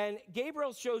 And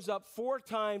Gabriel shows up 4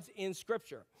 times in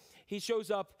scripture. He shows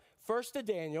up first to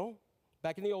Daniel,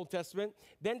 back in the Old Testament,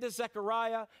 then to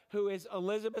Zechariah, who is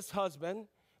Elizabeth's husband,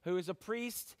 who is a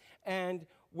priest, and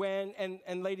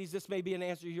ladies, this may be an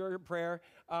answer to your prayer.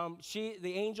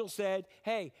 The angel said,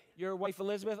 hey, your wife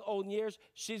Elizabeth, old in years,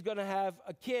 she's going to have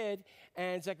a kid.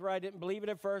 And Zechariah didn't believe it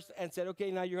at first and said,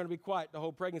 okay, now you're going to be quiet the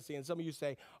whole pregnancy. And some of you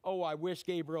say, oh, I wish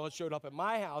Gabriel had showed up at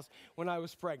my house when I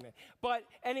was pregnant. But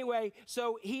anyway,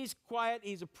 so he's quiet.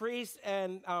 He's a priest,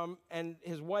 and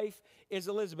his wife is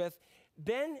Elizabeth.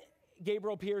 Then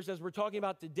Gabriel appears, as we're talking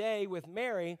about today, with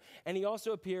Mary, and he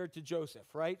also appeared to Joseph,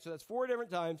 right? So that's 4 different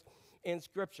times in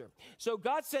Scripture. So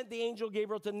God sent the angel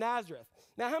Gabriel to Nazareth.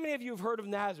 Now, how many of you have heard of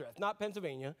Nazareth? Not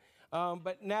Pennsylvania,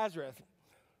 but Nazareth.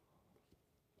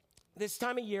 This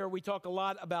time of year, we talk a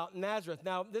lot about Nazareth.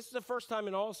 Now, this is the first time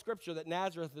in all Scripture that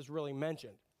Nazareth is really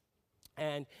mentioned.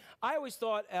 And I always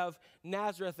thought of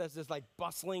Nazareth as this like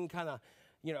bustling kind of,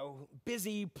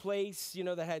 busy place,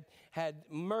 that had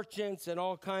merchants and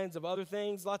all kinds of other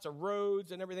things, lots of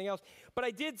roads and everything else. But I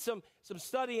did some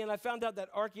study, and I found out that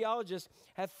archaeologists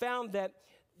have found that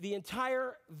the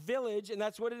entire village, and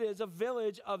that's what it is, a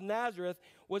village of Nazareth,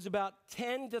 was about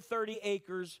 10 to 30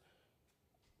 acres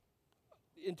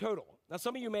in total. Now,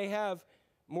 some of you may have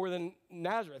more than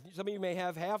Nazareth. Some of you may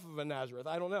have half of a Nazareth.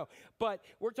 I don't know. But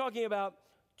we're talking about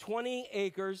 20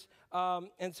 acres.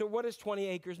 And so what does 20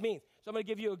 acres mean? So I'm going to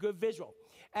give you a good visual.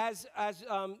 As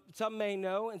some may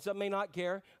know and some may not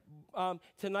care,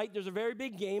 tonight there's a very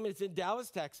big game. It's in Dallas,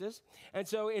 Texas. And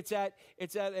so it's at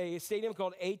a stadium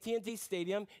called AT&T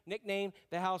Stadium, nicknamed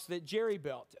the house that Jerry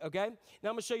built, okay? Now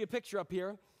I'm going to show you a picture up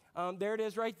here. There it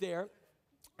is right there.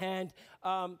 And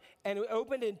it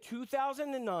opened in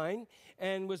 2009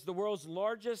 and was the world's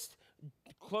largest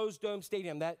closed dome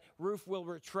stadium. That roof will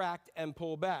retract and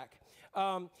pull back.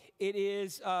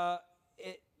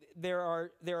 There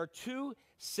are two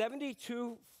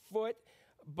 72-foot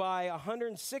by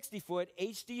 160-foot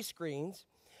HD screens.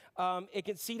 It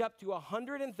can seat up to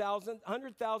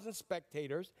 100,000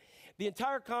 spectators. The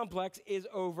entire complex is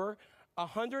over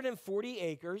 140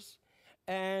 acres.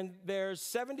 And there's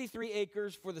 73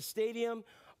 acres for the stadium,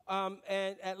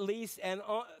 and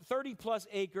 30 plus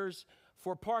acres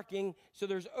for parking. So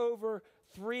there's over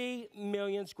 3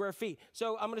 million square feet.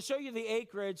 So I'm going to show you the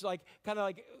acreage, kind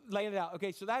of laying it out.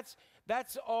 Okay, so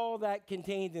that's all that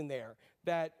contained in there,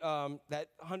 that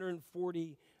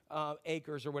 140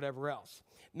 acres or whatever else.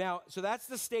 Now, so that's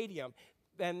the stadium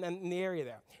and the area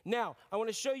there. Now, I want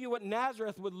to show you what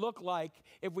Nazareth would look like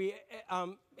if we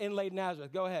inlaid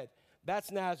Nazareth. Go ahead.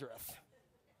 That's Nazareth.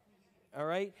 All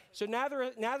right? So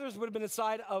Nazareth would have been the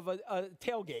side of a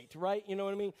tailgate, right? You know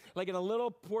what I mean? Like in a little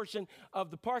portion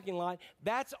of the parking lot.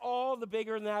 That's all the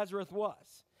bigger Nazareth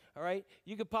was. All right?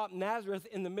 You could pop Nazareth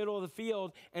in the middle of the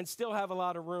field and still have a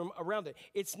lot of room around it.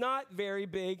 It's not very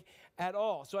big at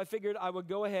all. So I figured I would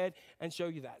go ahead and show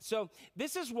you that. So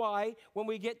this is why when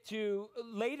we get to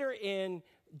later in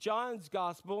John's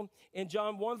gospel, in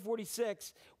John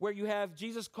 1:46, where you have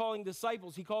Jesus calling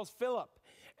disciples, he calls Philip.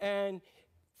 And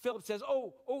Philip says,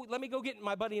 oh, let me go get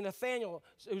my buddy Nathaniel,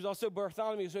 who's also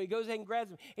Bartholomew. So he goes ahead and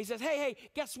grabs him. He says, hey,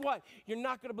 guess what? You're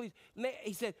not going to believe.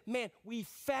 He said, man, we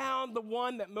found the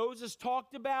one that Moses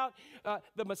talked about,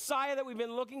 the Messiah that we've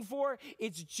been looking for.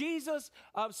 It's Jesus,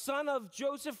 son of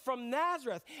Joseph from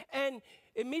Nazareth. And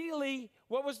immediately,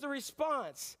 what was the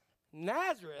response?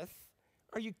 Nazareth?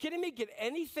 Are you kidding me? Can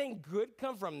anything good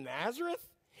come from Nazareth?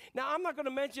 Now, I'm not going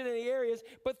to mention any areas,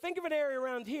 but think of an area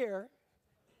around here.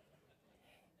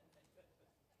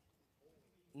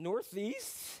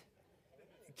 Northeast?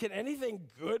 Can anything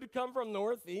good come from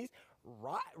Northeast?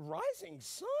 Rising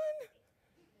Sun?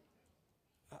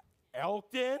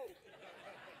 Elkton?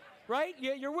 Right?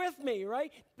 You're with me,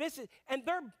 right? And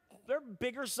they're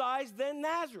bigger size than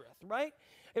Nazareth, right?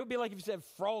 It would be like if you said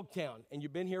Frogtown, and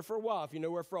you've been here for a while, if you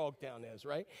know where Frogtown is,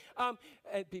 right?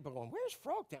 And people are going, where's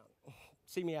Frogtown?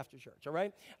 See me after church, all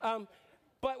right?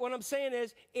 But what I'm saying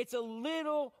is, it's a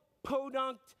little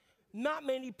podunk. Not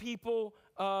many people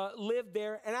live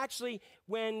there. And actually,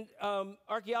 when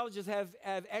archaeologists have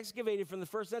excavated from the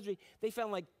first century, they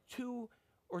found like 2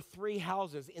 or 3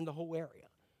 houses in the whole area.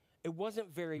 It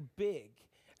wasn't very big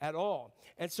at all.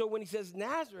 And so when he says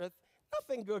Nazareth,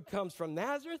 Nothing good comes from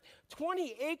Nazareth.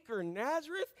 20-acre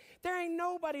Nazareth? There ain't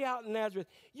nobody out in Nazareth.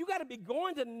 You got to be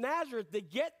going to Nazareth to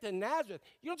get to Nazareth.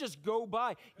 You don't just go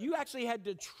by. You actually had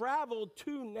to travel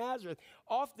to Nazareth,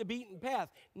 off the beaten path.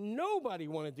 Nobody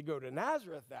wanted to go to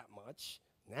Nazareth that much.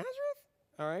 Nazareth?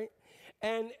 All right?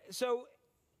 And so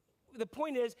the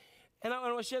point is, and I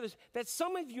want to share this, that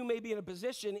some of you may be in a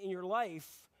position in your life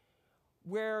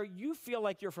where you feel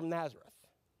like you're from Nazareth.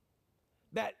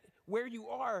 That where you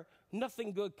are,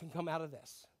 nothing good can come out of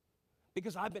this.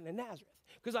 Because I've been to Nazareth.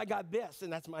 Because I got this,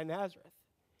 and that's my Nazareth.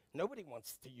 Nobody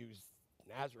wants to use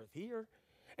Nazareth here.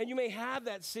 And you may have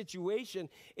that situation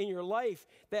in your life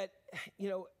that, you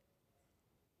know,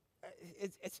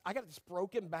 I got this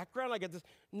broken background. I got this.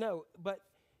 No, but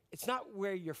it's not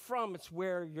where you're from. It's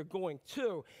where you're going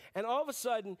to. And all of a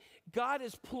sudden, God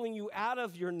is pulling you out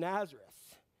of your Nazareth.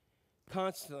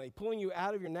 Constantly pulling you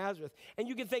out of your Nazareth. And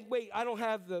you can think, wait, I don't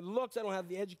have the looks, I don't have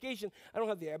the education, I don't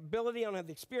have the ability, I don't have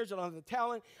the experience, I don't have the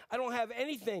talent, I don't have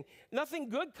anything. Nothing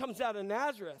good comes out of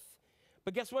Nazareth.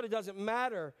 But guess what? It doesn't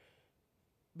matter,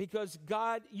 because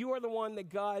God, you are the one that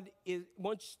God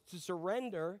wants to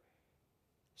surrender,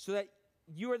 so that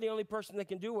you are the only person that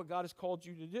can do what God has called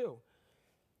you to do.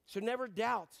 So never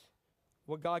doubt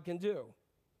what God can do.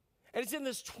 And it's in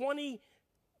this 20-acre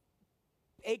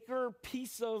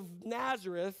piece of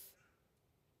Nazareth,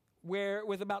 where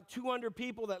with about 200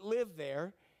 people that live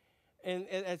there, and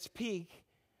at its peak,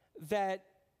 that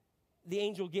the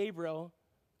angel Gabriel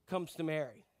comes to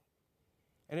Mary.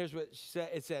 And here's what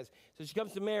it says. So she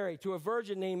comes to Mary, to a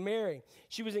virgin named Mary.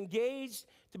 She was engaged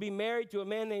to be married to a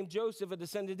man named Joseph, a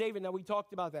descendant of David. Now, we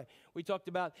talked about that. We talked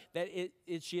about that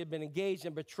she had been engaged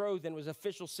and betrothed, and it was an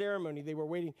official ceremony. They were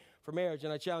waiting for marriage,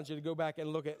 and I challenge you to go back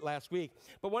and look at last week.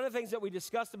 But one of the things that we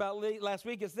discussed about last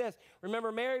week is this.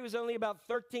 Remember, Mary was only about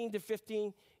 13 to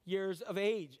 15 years of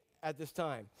age at this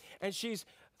time. And she's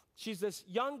this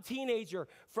young teenager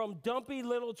from dumpy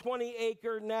little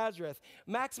 20-acre Nazareth.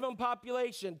 Maximum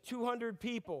population, 200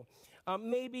 people.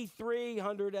 Maybe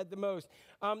 300 at the most.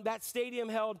 That stadium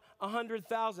held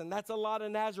 100,000. That's a lot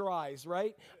of Nazarenes,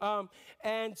 right?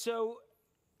 And so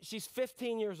she's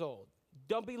 15 years old.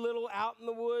 Dumpy little out in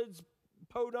the woods,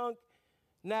 podunk,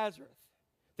 Nazareth.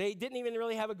 They didn't even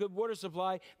really have a good water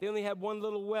supply. They only had one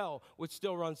little well, which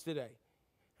still runs today.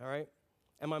 All right?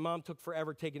 And my mom took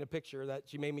forever taking a picture that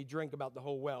she made me drink about the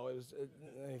whole well. It was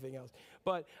anything else.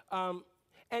 But,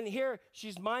 and here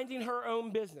she's minding her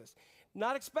own business.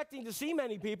 Not expecting to see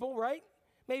many people, right?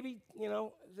 Maybe, you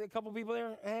know, a couple people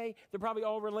there. Hey, they're probably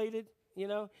all related, you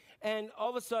know. And all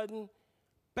of a sudden,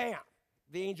 bam,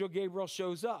 the angel Gabriel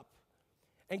shows up.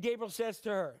 And Gabriel says to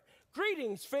her,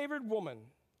 "Greetings, favored woman.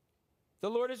 The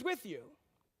Lord is with you."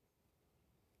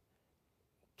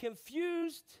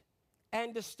 Confused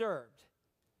and disturbed.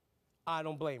 I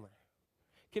don't blame her.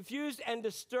 Confused and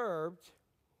disturbed,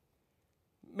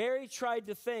 Mary tried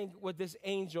to think what this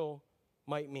angel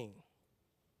might mean.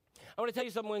 I want to tell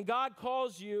you something. When God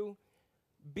calls you,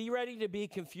 be ready to be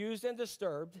confused and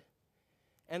disturbed,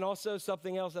 and also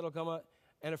something else that'll come up,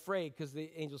 and afraid, because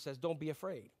the angel says, don't be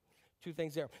afraid. Two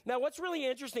things there. Now, what's really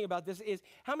interesting about this is,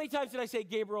 how many times did I say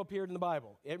Gabriel appeared in the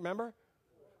Bible? Remember?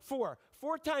 4.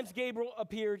 4 times Gabriel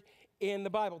appeared in the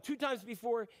Bible. 2 times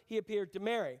before he appeared to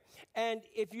Mary. And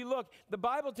if you look, the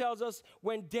Bible tells us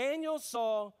when Daniel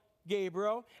saw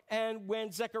Gabriel and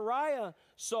when Zechariah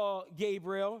saw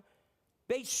Gabriel,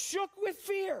 they shook with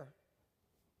fear.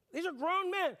 These are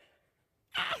grown men.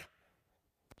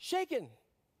 Shaken.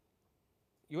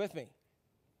 You with me?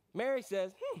 Mary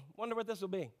says, wonder what this will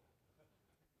be.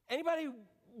 Anybody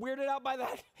weirded out by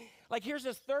that? Like, here's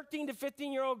this 13 to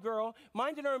 15-year-old girl,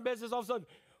 minding her own business, all of a sudden,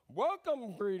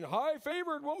 welcome, green, high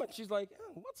favored woman. She's like,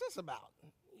 what's this about?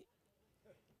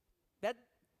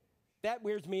 That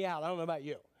weirds me out. I don't know about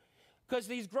you. Because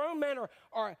these grown men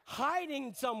are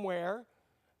hiding somewhere,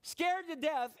 scared to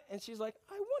death, and she's like,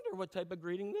 I wonder what type of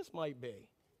greeting this might be.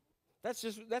 That's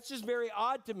just very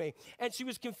odd to me. And she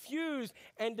was confused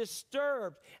and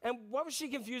disturbed. And what was she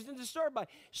confused and disturbed by?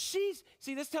 See,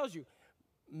 this tells you,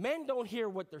 men don't hear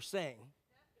what they're saying,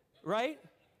 right?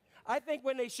 I think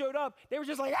when they showed up, they were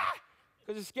just like,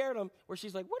 because it scared them, where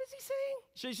she's like, what is he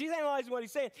saying? She's analyzing what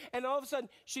he's saying, and all of a sudden,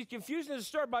 she's confused and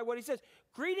disturbed by what he says.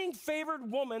 Greeting,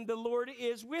 favored woman, the Lord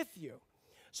is with you.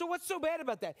 So what's so bad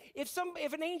about that? If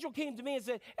an angel came to me and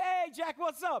said, hey, Jack,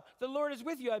 what's up? The Lord is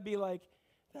with you, I'd be like,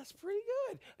 that's pretty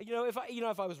good.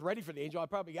 If I was ready for the angel, I'd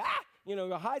probably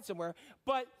go hide somewhere.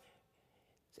 But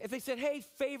if they said, hey,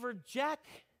 favored Jack,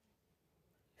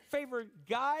 favored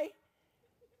guy,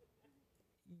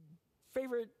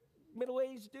 favorite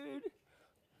middle-aged dude,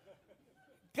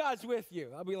 God's with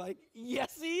you. I'll be like,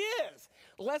 yes, he is.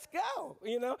 Let's go.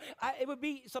 It would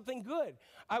be something good.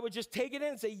 I would just take it in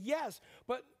and say, yes.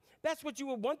 But that's what you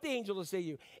would want the angel to say to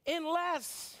you,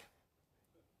 unless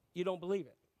you don't believe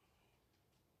it.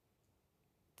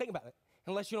 Think about it.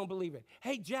 Unless you don't believe it.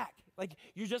 Hey, Jack, like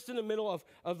you're just in the middle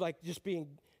of like just being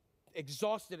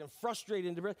exhausted and frustrated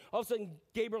and depressed. All of a sudden,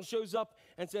 Gabriel shows up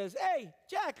and says, hey,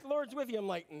 Jack, the Lord's with you. I'm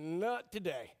like, not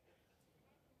today.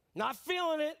 Not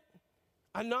feeling it.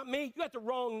 I'm not me. You got the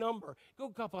wrong number. Go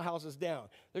a couple houses down.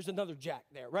 There's another Jack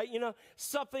there, right?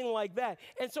 Something like that.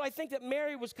 And so I think that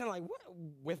Mary was kind of like, what?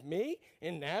 With me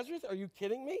in Nazareth? Are you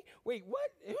kidding me? Wait,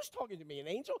 what? Who's talking to me? An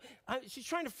angel? She's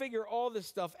trying to figure all this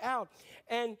stuff out.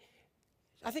 And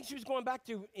I think she was going back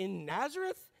to, in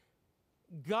Nazareth?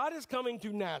 God is coming to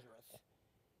Nazareth.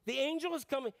 The angel is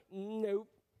coming. Nope,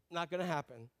 not going to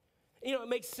happen. It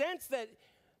makes sense that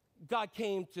God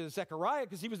came to Zechariah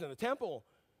because he was in the temple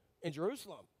in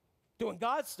Jerusalem doing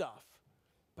God's stuff,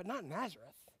 but not in Nazareth.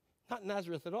 Not in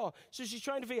Nazareth at all. So she's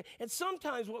trying to figure, and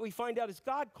sometimes what we find out is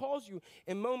God calls you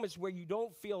in moments where you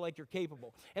don't feel like you're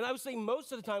capable. And I would say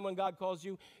most of the time when God calls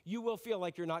you, you will feel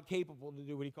like you're not capable to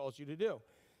do what he calls you to do.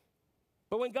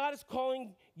 But when God is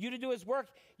calling you to do his work,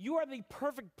 you are the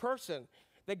perfect person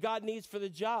that God needs for the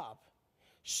job.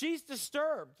 She's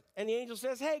disturbed, and the angel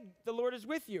says, hey, the Lord is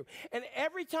with you. And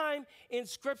every time in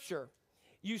Scripture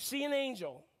you see an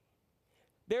angel,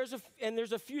 there's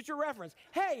a future reference.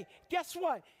 Hey, guess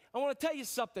what? I want to tell you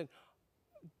something.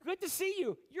 Good to see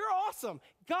you. You're awesome.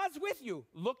 God's with you.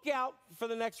 Look out for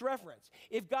the next reference.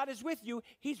 If God is with you,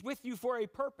 he's with you for a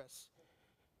purpose.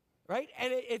 Right?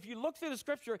 And if you look through the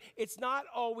Scripture, it's not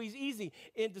always easy.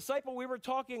 In Disciple, we were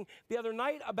talking the other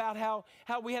night about how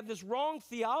we have this wrong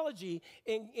theology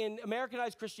in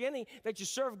Americanized Christianity that you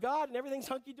serve God and everything's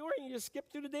hunky-dory and you just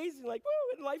skip through the days and you're like,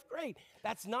 woo, and life great.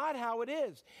 That's not how it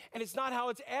is. And it's not how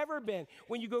it's ever been.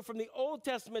 When you go from the Old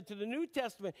Testament to the New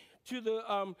Testament to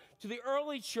the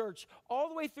early church, all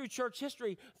the way through church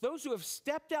history, those who have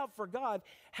stepped out for God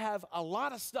have a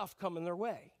lot of stuff coming their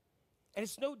way. And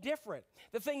it's no different.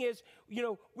 The thing is,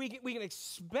 we can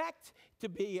expect to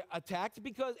be attacked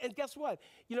because, and guess what?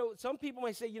 Some people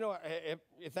might say,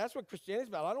 if that's what Christianity is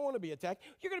about, I don't want to be attacked.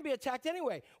 You're going to be attacked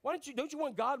anyway. Don't you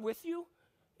want God with you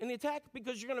in the attack?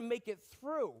 Because you're going to make it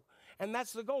through. And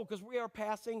that's the goal, because we are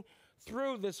passing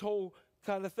through this whole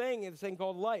kind of thing, this thing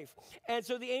called life. And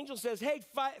so the angel says, hey,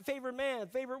 favorite man,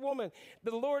 favorite woman,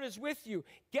 the Lord is with you.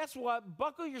 Guess what?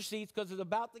 Buckle your seats because it's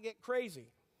about to get crazy.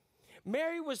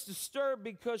 Mary was disturbed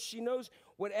because she knows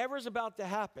whatever's about to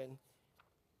happen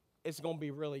is going to be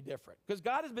really different. Because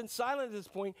God has been silent at this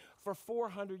point for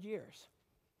 400 years.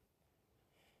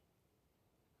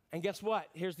 And guess what?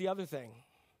 Here's the other thing.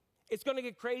 It's going to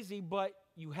get crazy, but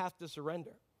you have to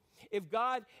surrender. If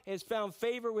God has found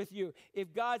favor with you,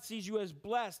 if God sees you as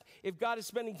blessed, if God is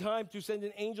spending time to send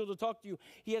an angel to talk to you,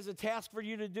 he has a task for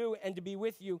you to do and to be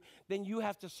with you, then you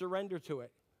have to surrender to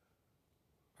it.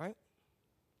 Right?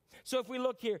 So if we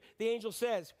look here, the angel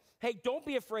says, hey, don't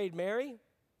be afraid, Mary,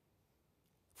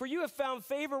 for you have found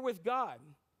favor with God.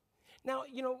 Now,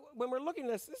 when we're looking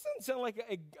at this doesn't sound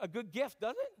like a good gift,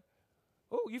 does it?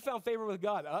 Oh, you found favor with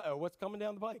God. Uh-oh, what's coming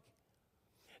down the pike?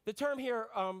 The term here,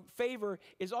 favor,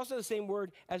 is also the same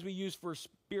word as we use for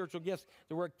spiritual gifts,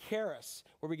 the word charis,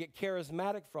 where we get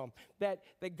charismatic from, that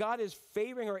God is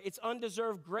favoring her. It's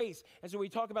undeserved grace. And so when we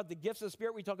talk about the gifts of the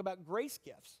Spirit, we talk about grace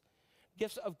gifts.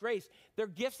 Gifts of grace. They're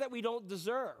gifts that we don't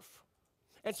deserve.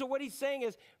 And so what he's saying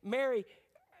is, Mary,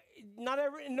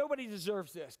 nobody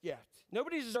deserves this gift.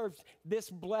 Nobody deserves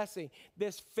this blessing,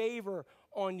 this favor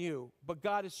on you, but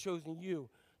God has chosen you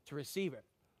to receive it.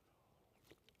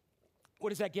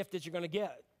 What is that gift that you're going to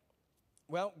get?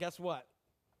 Well, guess what?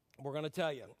 We're going to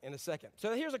tell you in a second.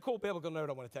 So here's a cool biblical note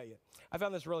I want to tell you. I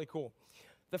found this really cool.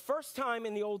 The first time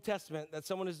in the Old Testament that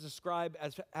someone is described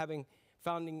as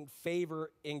finding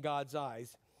favor in God's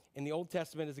eyes in the Old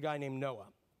Testament is a guy named Noah.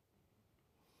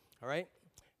 All right?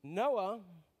 Noah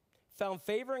found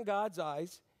favor in God's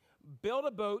eyes, built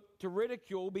a boat to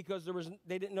ridicule because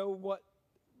they didn't know what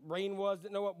rain was,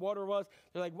 didn't know what water was.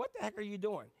 They're like, what the heck are you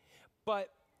doing? But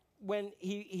when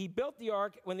he built the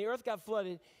ark, when the earth got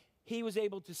flooded, he was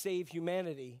able to save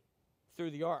humanity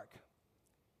through the ark.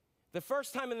 The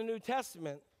first time in the New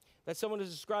Testament that someone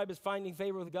is described as finding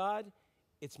favor with God,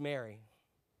 it's Mary.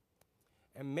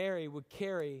 And Mary would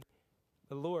carry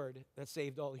the Lord that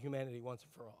saved all humanity once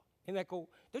and for all. Isn't that cool?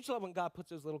 Don't you love when God puts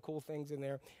those little cool things in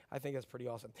there? I think that's pretty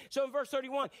awesome. So in verse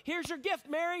 31, here's your gift,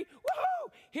 Mary.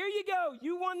 Woohoo! Here you go.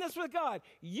 You won this with God.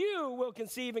 You will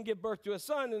conceive and give birth to a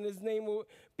son, and his name will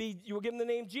be, you will give him the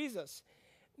name Jesus.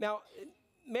 Now,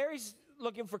 Mary's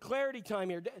looking for clarity time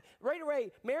here. Right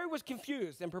away, Mary was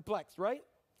confused and perplexed, right?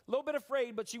 A little bit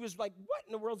afraid, but she was like, what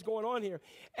in the world's going on here?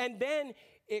 And then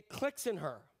it clicks in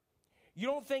her. You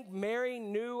don't think Mary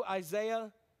knew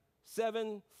Isaiah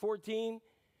 7:14?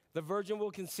 The virgin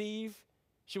will conceive.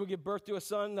 She will give birth to a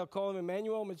son. They'll call him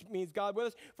Emmanuel, which means God with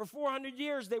us. For 400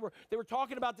 years, they were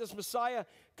talking about this Messiah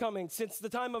coming. Since the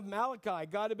time of Malachi,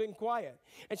 God had been quiet.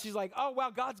 And she's like, oh, wow,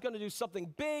 God's going to do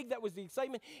something big. That was the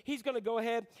excitement. He's going to go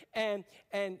ahead and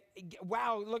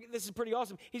wow, look, this is pretty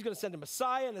awesome. He's going to send a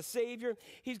Messiah and a Savior.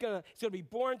 He's going to be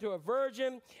born to a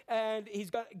virgin. And he's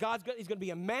going to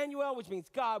be Emmanuel, which means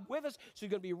God with us. So he's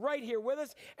going to be right here with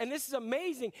us. And this is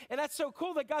amazing. And that's so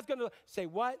cool that God's going to say,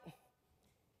 what?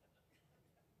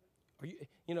 Are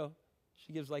you know,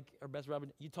 she gives like her best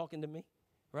Robin, you talking to me,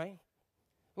 right?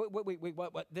 Wait,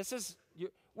 what? This is,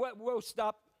 what, whoa,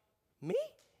 stop. Me?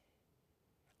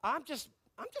 I'm just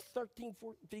 13,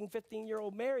 14,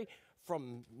 15-year-old Mary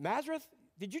from Nazareth.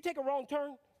 Did you take a wrong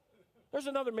turn? There's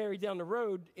another Mary down the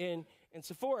road in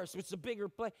Sephora, so it's a bigger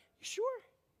place. You sure?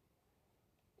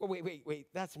 Well, wait,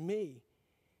 that's me.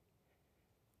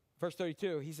 Verse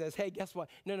 32, he says, hey, guess what?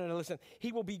 No, listen.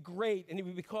 He will be great, and he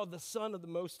will be called the Son of the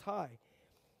Most High.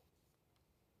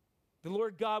 The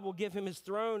Lord God will give him his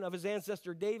throne of his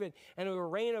ancestor David, and he will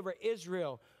reign over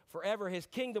Israel forever. His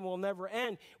kingdom will never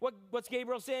end. What's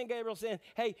Gabriel saying? Gabriel's saying,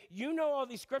 hey, you know all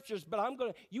these scriptures, but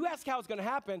you ask how it's going to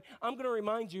happen, I'm going to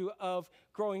remind you of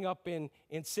growing up in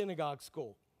synagogue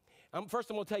school.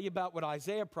 First, I'm going to tell you about what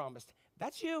Isaiah promised.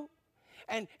 That's you.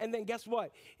 And then guess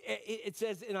what? It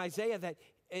says in Isaiah that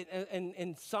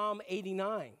in Psalm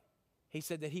 89, he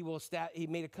said that he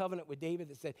made a covenant with David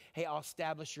that said, hey, I'll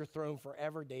establish your throne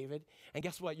forever, David. And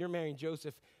guess what? You're marrying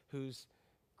Joseph, whose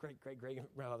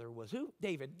great-great-grandmother was who?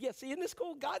 David. Yeah, see, isn't this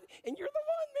cool? God, and you're the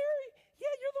one, Mary. Yeah,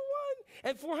 you're the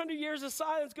one. And 400 years of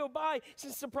silence go by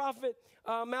since the prophet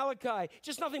Malachi.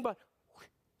 Just nothing but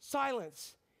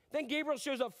silence. Then Gabriel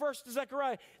shows up first to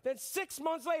Zechariah. Then 6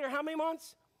 months later, how many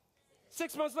months?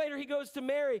 6 months later, he goes to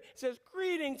Mary, says,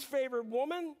 greetings, favored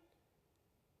woman.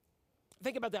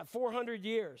 Think about that, 400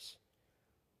 years.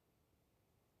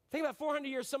 Think about 400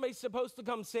 years, somebody's supposed to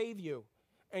come save you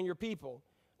and your people,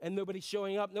 and nobody's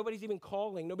showing up. Nobody's even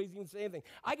calling. Nobody's even saying anything.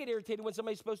 I get irritated when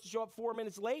somebody's supposed to show up 4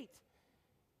 minutes late,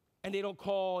 and they don't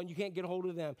call, and you can't get a hold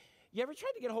of them. You ever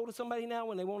tried to get a hold of somebody now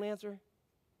when they won't answer?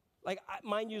 Like,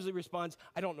 mine usually responds,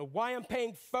 I don't know why I'm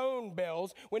paying phone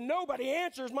bills when nobody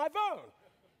answers my phone.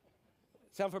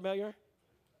 Sound familiar?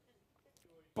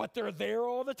 But they're there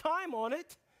all the time on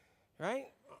it, right?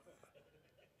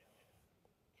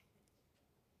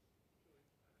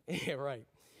 Yeah, right.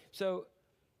 So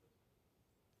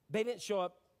they didn't show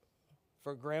up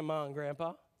for grandma and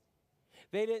grandpa.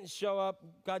 They didn't show up,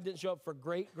 God didn't show up for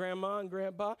great-grandma and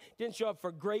grandpa. Didn't show up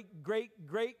for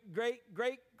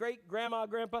great-great-great-great-great-great-grandma and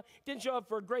grandpa. Didn't show up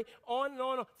for on and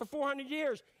on for 400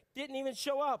 years. Didn't even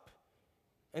show up.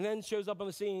 And then shows up on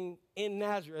the scene in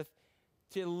Nazareth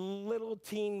to little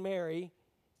teen Mary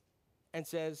and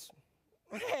says,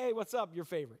 hey, what's up, your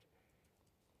favorite?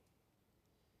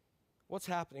 What's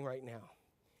happening right now?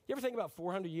 You ever think about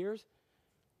 400 years?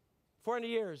 400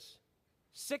 years,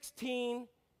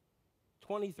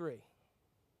 1623.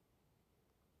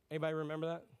 Anybody remember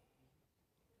that?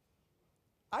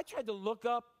 I tried to look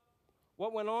up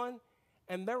what went on,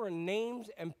 and there were names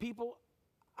and people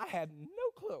I had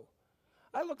no clue.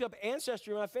 I looked up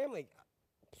ancestry in my family.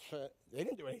 They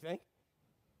didn't do anything.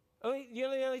 The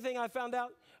only thing I found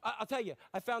out, I'll tell you,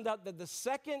 I found out that the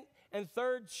second and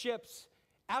third ships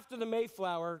after the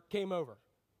Mayflower came over.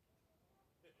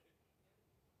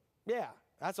 Yeah,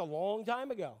 that's a long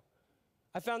time ago.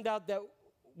 I found out that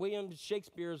William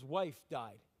Shakespeare's wife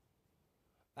died.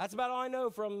 That's about all I know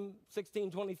from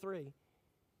 1623.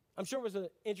 I'm sure it was an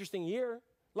interesting year.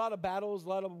 A lot of battles, a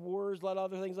lot of wars, a lot of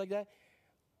other things like that.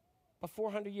 But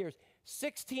 400 years,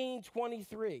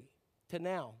 1623 to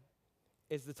now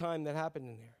is the time that happened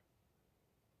in there.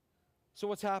 So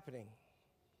what's happening?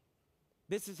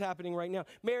 This is happening right now.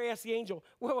 Mary asked the angel,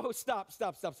 whoa, stop.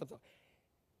 Now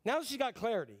that she's got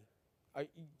clarity,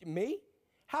 me?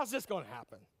 How's this going to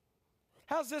happen?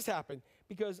 How's this happen?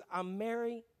 Because I'm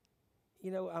Mary,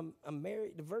 I'm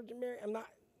married, the Virgin Mary. I'm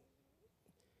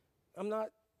not,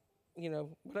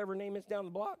 whatever name is down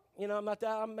the block. I'm not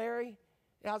that, I'm Mary.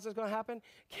 How's this going to happen?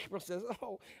 Gabriel says,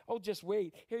 oh, just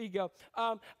wait. Here you go.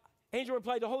 Angel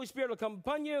replied, the Holy Spirit will come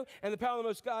upon you, and the power of the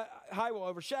Most High will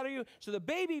overshadow you. So the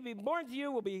baby be born to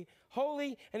you will be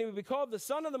holy, and he will be called the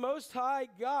Son of the Most High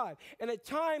God. And at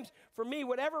times, for me,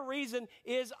 whatever reason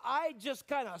is, I just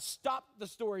kind of stop the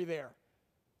story there.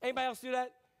 Anybody else do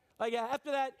that? Like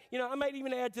after that, I might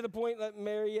even add to the point that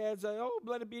Mary adds, oh,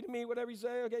 let it be to me, whatever you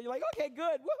say. Okay, you're like, okay,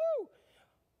 good, woohoo.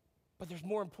 But there's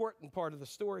more important part of the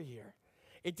story here.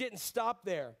 It didn't stop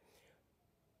there.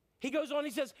 He goes on, he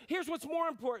says, here's what's more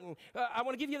important. I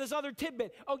want to give you this other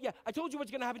tidbit. Oh, yeah, I told you what's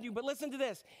going to happen to you, but listen to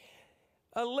this.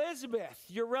 Elizabeth,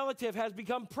 your relative, has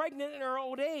become pregnant in her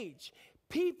old age.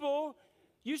 People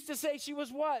used to say she was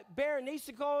what? Barren. They used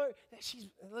to call her,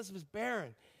 Elizabeth's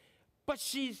barren. But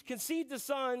she's conceived a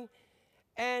son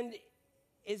and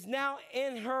is now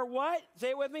in her what? Say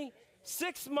it with me.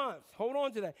 6th month. Hold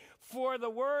on to that. For the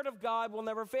word of God will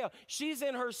never fail. She's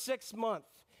in her 6th month.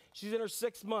 She's in her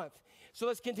 6th month. So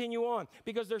let's continue on,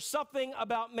 because there's something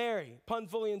about Mary, pun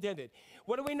fully intended.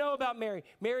 What do we know about Mary?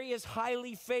 Mary is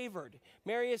highly favored.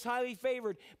 Mary is highly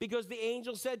favored because the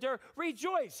angel said to her,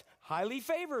 rejoice, highly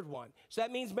favored one. So that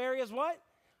means Mary is what?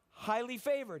 Highly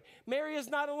favored. Mary is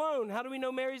not alone. How do we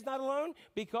know Mary's not alone?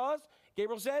 Because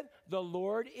Gabriel said, the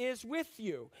Lord is with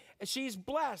you. She's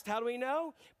blessed. How do we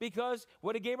know? Because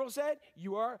what did Gabriel say?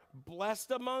 You are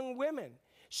blessed among women.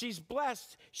 She's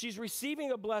blessed. She's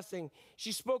receiving a blessing.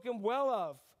 She's spoken well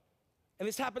of. And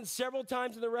this happens several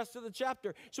times in the rest of the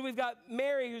chapter. So we've got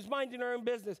Mary, who's minding her own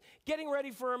business, getting ready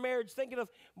for her marriage, thinking of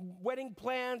wedding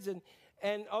plans and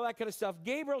all that kind of stuff.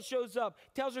 Gabriel shows up,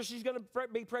 tells her she's going to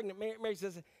be pregnant. Mary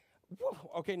says, whoa,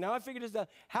 okay, now I figured this out.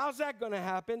 How's that going to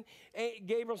happen? And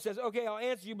Gabriel says, okay, I'll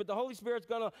answer you, but the Holy Spirit's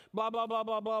going to blah, blah, blah,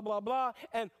 blah, blah, blah, blah.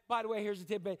 And by the way, here's a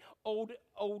tidbit. Old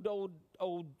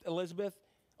Elizabeth,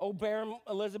 old barren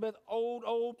Elizabeth,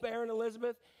 old barren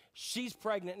Elizabeth, she's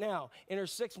pregnant now in her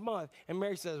 6th month. And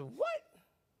Mary says, what?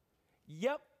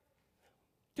 Yep.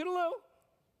 Toodaloo.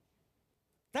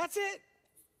 That's it.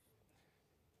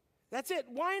 That's it.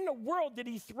 Why in the world did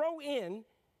he throw in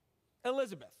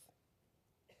Elizabeth?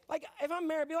 Like, if I'm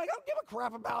married, I'd be like, I don't give a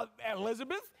crap about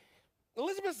Elizabeth.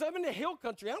 Elizabeth's living in the hill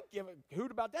country. I don't give a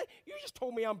hoot about that. You just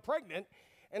told me I'm pregnant,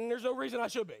 and there's no reason I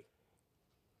should be.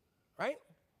 Right?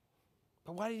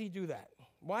 But why did he do that?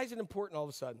 Why is it important all of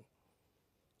a sudden?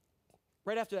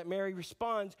 Right after that, Mary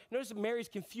responds. Notice that Mary's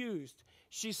confused.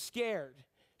 She's scared.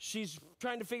 She's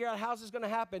trying to figure out how this is going to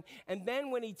happen. And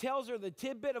then when he tells her the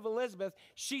tidbit of Elizabeth,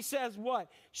 she says what?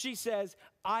 She says,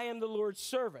 I am the Lord's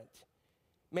servant.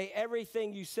 May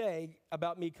everything you say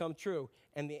about me come true.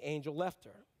 And the angel left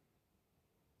her.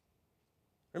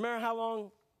 Remember how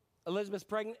long Elizabeth's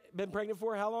been pregnant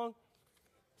for? How long?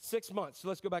 6 months. So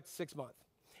let's go back to 6 months.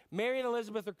 Mary and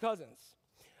Elizabeth are cousins.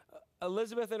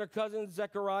 Elizabeth and her cousin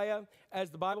Zechariah,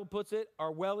 as the Bible puts it,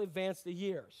 are well advanced in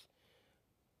years.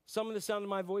 Some of the sound of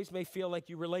my voice may feel like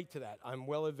you relate to that. I'm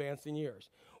well advanced in years.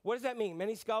 What does that mean?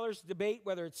 Many scholars debate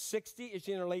whether it's 60, is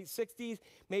she in her late 60s,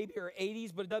 maybe her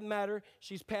 80s, but it doesn't matter.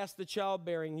 She's past the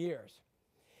childbearing years.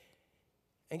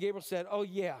 And Gabriel said, oh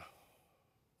yeah,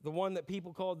 the one that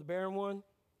people called the barren one,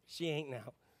 she ain't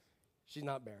now. She's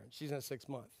not barren. She's in a 6th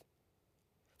month.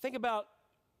 Think about,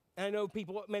 and I know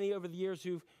people, many over the years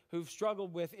who've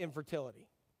struggled with infertility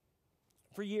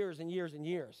for years and years and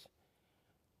years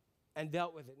and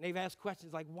dealt with it. And they've asked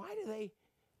questions like, why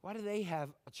do they have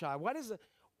a child? Why does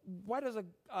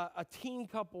a teen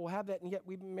couple have that, and yet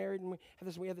we've been married and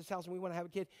we have this house and we want to have a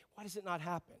kid? Why does it not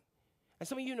happen? And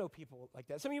some of you know people like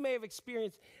that. Some of you may have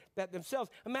experienced that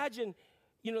themselves. Imagine,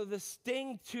 the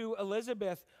sting to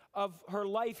Elizabeth of her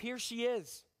life. Here she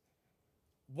is,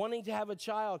 wanting to have a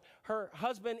child. Her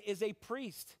husband is a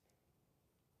priest.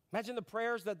 Imagine the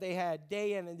prayers that they had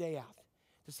day in and day out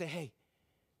to say, hey,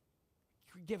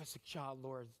 give us a child,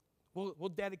 Lord. We'll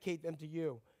dedicate them to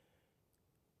you.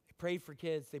 They prayed for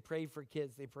kids. They prayed for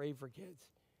kids. They prayed for kids.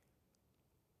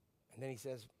 And then he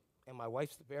says, and my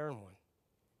wife's the barren one.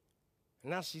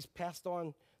 And now she's passed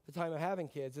on the time of having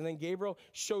kids. And then Gabriel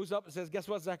shows up and says, guess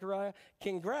what, Zechariah?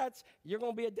 Congrats, you're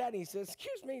going to be a daddy. He says,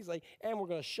 excuse me. He's like, and we're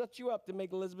going to shut you up to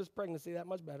make Elizabeth's pregnancy that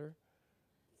much better.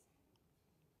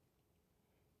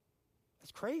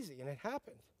 That's crazy, and it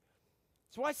happened.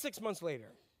 So why 6 months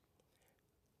later?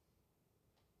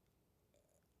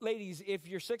 Ladies, if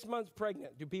you're 6 months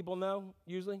pregnant, do people know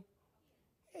usually?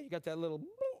 Yeah, you got that little boom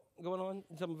going on.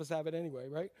 Some of us have it anyway,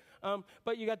 right?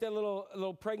 But you got that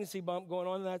little pregnancy bump going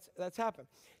on, and that's happened.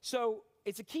 So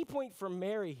it's a key point for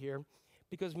Mary here,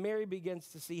 because Mary begins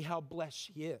to see how blessed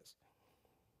she is.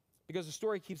 Because the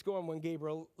story keeps going when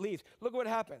Gabriel leaves. Look what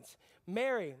happens.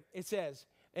 Mary, it says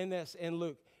in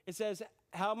Luke, it says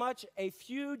how much? A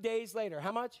few days later.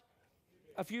 How much?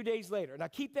 A few days later. Now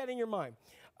keep that in your mind.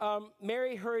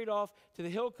 Mary hurried off to the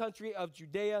hill country of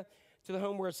Judea, to the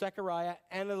home where Zechariah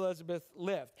and Elizabeth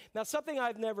lived. Now, something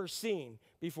I've never seen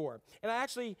before, and I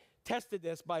actually tested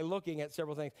this by looking at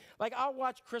several things. Like, I'll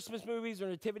watch Christmas movies or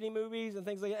nativity movies and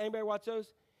things like that. Anybody watch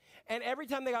those? And every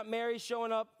time they got Mary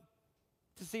showing up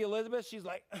to see Elizabeth, she's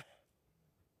like,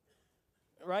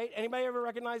 right? Anybody ever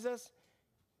recognize this?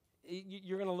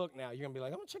 You're going to look now. You're going to be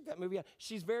like, I'm going to check that movie out.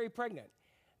 She's very pregnant.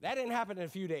 That didn't happen in a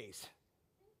few days.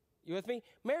 You with me?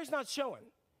 Mary's not showing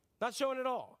at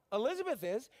all. Elizabeth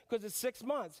is, because it's 6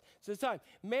 months since time.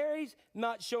 Mary's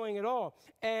not showing at all.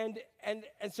 And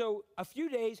so a few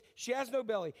days, she has no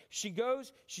belly. She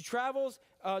travels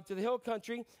to the hill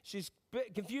country. She's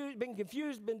been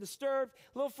confused, been disturbed,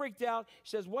 a little freaked out.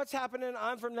 She says, what's happening?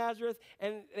 I'm from Nazareth.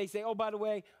 And they say, oh, by the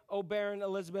way, barren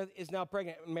Elizabeth is now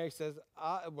pregnant. And Mary says,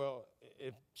 well,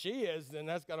 if she is, then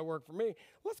that's got to work for me.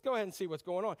 Let's go ahead and see what's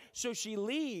going on. So she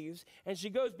leaves, and she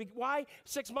goes. Why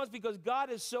 6 months? Because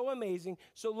God is so amazing,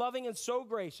 so loving, and so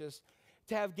gracious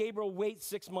to have Gabriel wait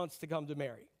 6 months to come to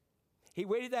Mary. He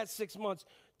waited that 6 months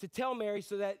to tell Mary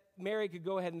so that Mary could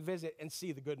go ahead and visit and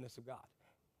see the goodness of God.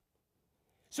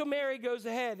 So Mary goes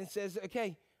ahead and says,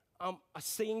 okay,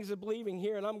 seeing is a believing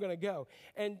here, and I'm going to go.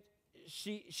 And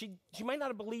she might not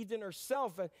have believed in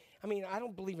herself. I mean, I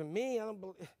don't believe in me.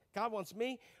 God wants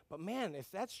me. But man,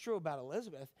 if that's true about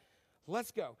Elizabeth,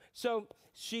 let's go. So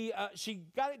she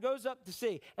goes up to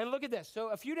see. And look at this. So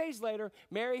a few days later,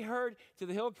 Mary heard to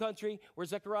the hill country where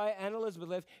Zechariah and Elizabeth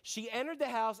lived. She entered the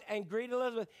house and greeted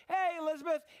Elizabeth. Hey,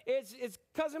 Elizabeth, it's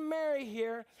cousin Mary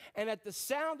here. And at the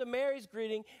sound of Mary's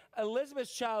greeting,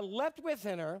 Elizabeth's child leapt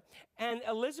within her, and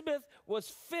Elizabeth was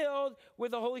filled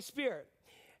with the Holy Spirit.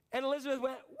 And Elizabeth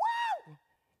went, woo!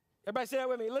 Everybody say that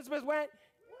with me. Elizabeth went,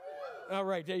 woo! All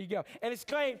right, there you go. And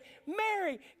exclaimed,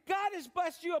 Mary, God has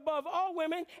blessed you above all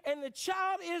women, and the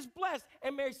child is blessed.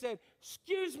 And Mary said,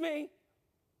 excuse me.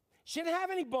 She didn't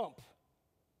have any bump.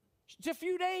 It's a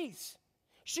few days.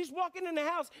 She's walking in the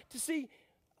house to see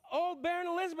old barren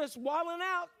Elizabeth waddling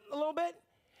out a little bit.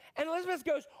 And Elizabeth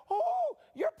goes, oh,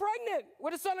 you're pregnant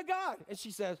with the Son of God. And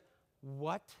she says,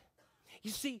 what? You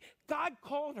see, God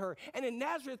called her, and in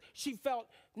Nazareth, she felt,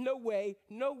 no way,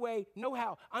 no way, no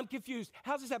how. I'm confused.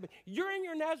 How's this happen? You're in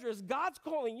your Nazareth. God's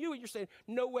calling you, and you're saying,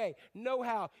 no way, no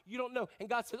how. You don't know. And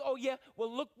God says, oh, yeah,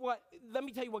 well, let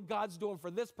me tell you what God's doing for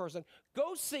this person.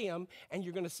 Go see him, and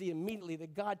you're going to see immediately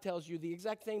that God tells you the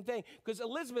exact same thing, because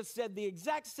Elizabeth said the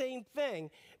exact same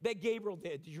thing that Gabriel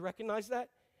did. Did you recognize that?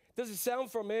 Does it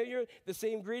sound familiar, the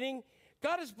same greeting?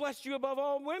 God has blessed you above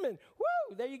all women.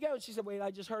 Woo, there you go. And she said, wait,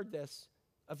 I just heard this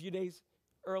a few days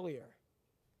earlier.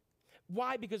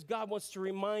 Why? Because God wants to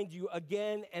remind you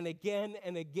again and again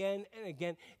and again and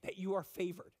again that you are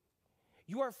favored.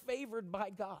 You are favored by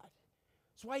God.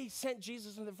 That's why he sent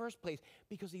Jesus in the first place,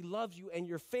 because he loves you and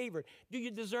you're favored. Do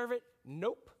you deserve it?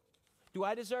 Nope. Do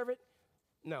I deserve it?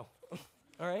 No.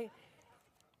 All right?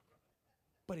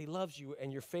 But he loves you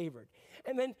and you're favored.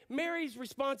 And then Mary's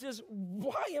response is,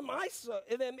 why am I so?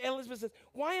 And then Elizabeth says,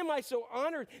 why am I so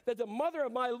honored that the mother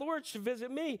of my Lord should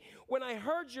visit me? When I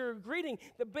heard your greeting,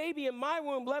 the baby in my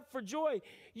womb leapt for joy.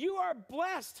 You are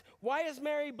blessed. Why is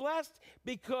Mary blessed?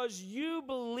 Because you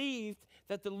believed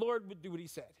that the Lord would do what he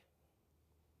said.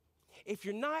 If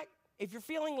you're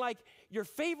feeling like you're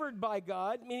favored by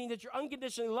God, meaning that you're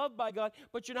unconditionally loved by God,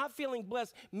 but you're not feeling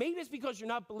blessed, maybe it's because you're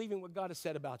not believing what God has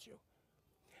said about you.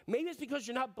 Maybe it's because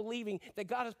you're not believing that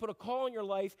God has put a call in your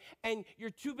life and you're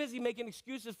too busy making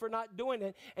excuses for not doing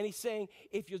it. And he's saying,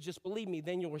 if you'll just believe me,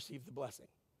 then you'll receive the blessing.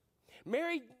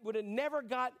 Mary would have never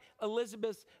got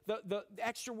Elizabeth's, the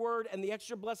extra word and the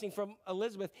extra blessing from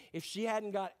Elizabeth if she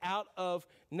hadn't got out of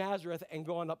Nazareth and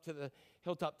gone up to the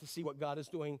hilltop to see what God is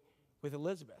doing with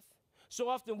Elizabeth. So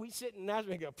often we sit in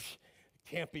Nazareth and go,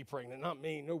 can't be pregnant, not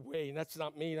me, no way, that's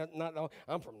not me, no.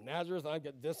 I'm from Nazareth, I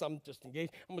got this, I'm just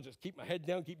engaged, I'm going to just keep my head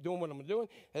down, keep doing what I'm doing.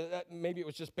 Maybe it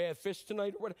was just bad fish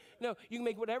tonight or whatever. No, you can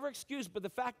make whatever excuse, but the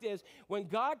fact is, when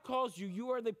God calls you,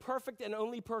 you are the perfect and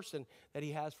only person that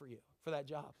he has for you, for that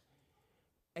job.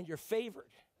 And you're favored.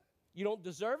 You don't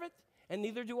deserve it, and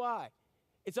neither do I.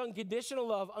 It's unconditional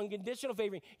love, unconditional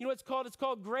favoring. You know what it's called? It's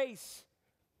called grace.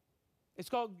 It's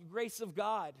called grace of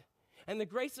God. And the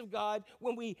grace of God,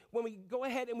 when we go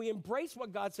ahead and we embrace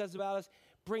what God says about us,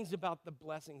 brings about the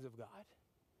blessings of God.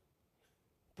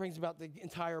 Brings about the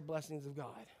entire blessings of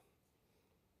God.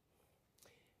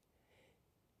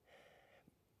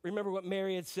 Remember what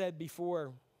Mary had said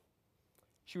before.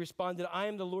 She responded, I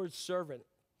am the Lord's servant.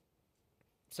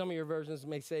 Some of your versions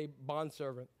may say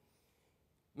bondservant.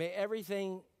 May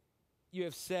everything you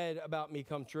have said about me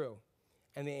come true.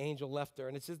 And the angel left her.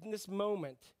 And it's in this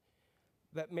moment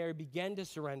that Mary began to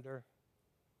surrender,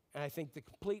 and I think the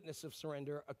completeness of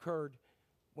surrender occurred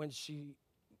when she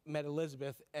met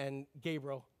Elizabeth and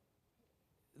Gabriel.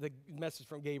 The message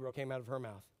from Gabriel came out of her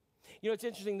mouth. You know, it's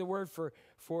interesting, the word for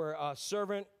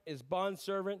servant is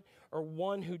bondservant, or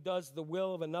one who does the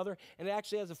will of another. And it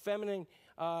actually has a feminine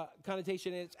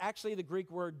connotation. It's actually the Greek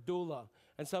word doula.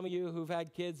 And some of you who've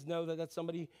had kids know that that's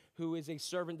somebody who is a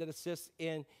servant that assists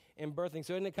in birthing.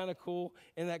 So isn't it kind of cool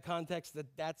in that context that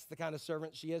that's the kind of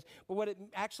servant she is? But what it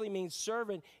actually means,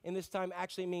 servant in this time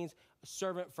actually means a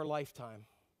servant for lifetime.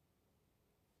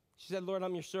 She said, Lord,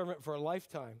 I'm your servant for a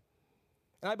lifetime.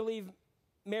 And I believe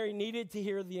Mary needed to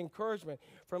hear the encouragement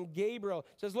from Gabriel.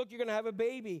 It says, look, you're going to have a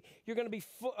baby. You're going to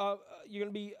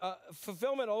be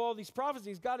fulfillment of all these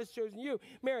prophecies. God has chosen you.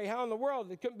 Mary, how in the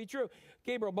world? It couldn't be true.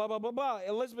 Gabriel, blah, blah, blah, blah.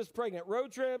 Elizabeth's pregnant.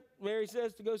 Road trip, Mary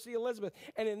says, to go see Elizabeth.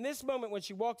 And in this moment, when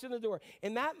she walks in the door,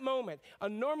 in that moment, a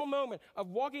normal moment of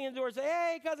walking in the door and say,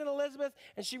 hey, cousin Elizabeth,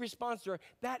 and she responds to her,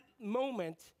 that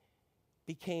moment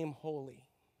became holy.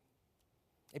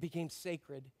 It became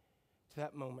sacred to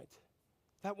that moment.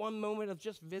 That one moment of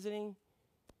just visiting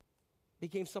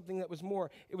became something that was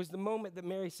more. It was the moment that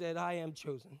Mary said, I am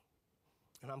chosen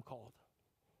and I'm called.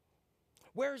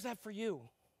 Where is that for you?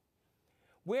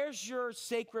 Where's your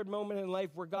sacred moment in life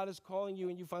where God is calling you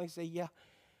and you finally say, yeah,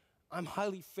 I'm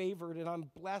highly favored and I'm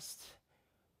blessed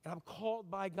and I'm called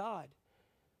by God.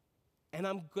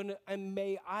 And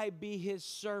may I be his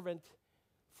servant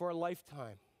for a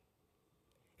lifetime.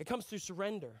 It comes through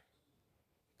surrender.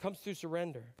 It comes through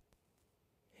surrender.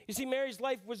 You see, Mary's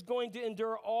life was going to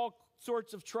endure all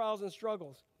sorts of trials and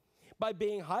struggles by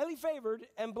being highly favored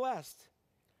and blessed.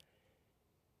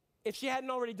 If she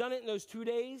hadn't already done it in those 2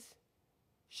 days,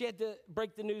 she had to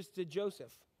break the news to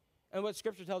Joseph. And what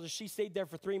Scripture tells us, she stayed there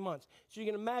for 3 months. So you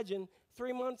can imagine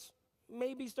 3 months,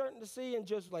 maybe starting to see, and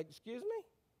Joseph like, excuse me?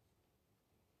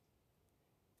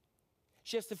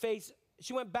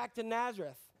 She went back to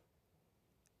Nazareth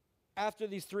after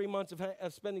these 3 months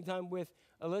of spending time with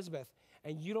Elizabeth.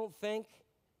 And you don't think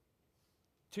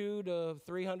 200 to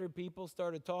 300 people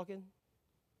started talking?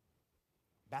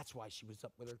 That's why she was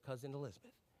up with her cousin Elizabeth.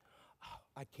 Oh,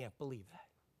 I can't believe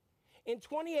that. In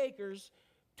 20 acres,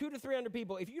 200 to 300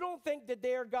 people, if you don't think that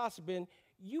they are gossiping,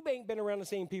 you ain't been around the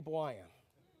same people I am.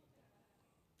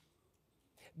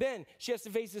 Then she has to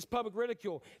face this public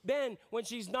ridicule. Then when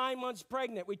she's 9 months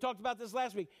pregnant, we talked about this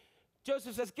last week,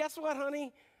 Joseph says, guess what,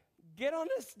 honey? Get on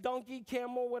this donkey,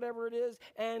 camel, whatever it is,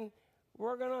 and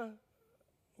we're going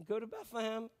to go to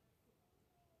Bethlehem.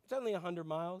 It's only 100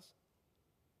 miles.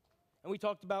 And we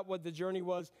talked about what the journey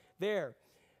was there.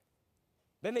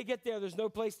 Then they get there. There's no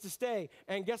place to stay.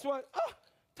 And guess what? Oh,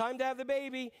 time to have the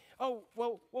baby. Oh,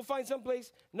 well, we'll find some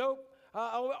place. Nope.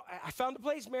 I found a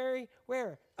place, Mary.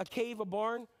 Where? A cave, a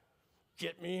barn.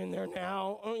 Get me in there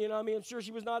now. You know, I mean, I'm sure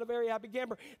she was not a very happy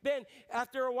camper. Then,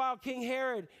 after a while, King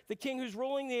Herod, the king who's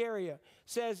ruling the area,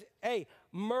 says, hey,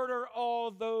 murder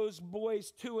all those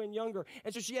boys 2 and younger.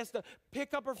 And so she has to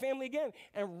pick up her family again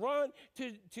and run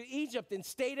to Egypt and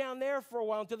stay down there for a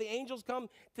while until the angels come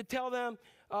to tell them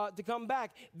to come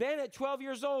back. Then at 12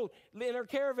 years old, in her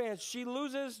caravan, she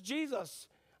loses Jesus.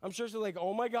 I'm sure she's like,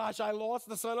 oh my gosh, I lost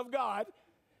the Son of God.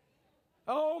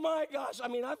 Oh my gosh. I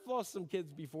mean, I've lost some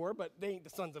kids before, but they ain't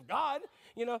the sons of God,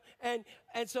 you know. And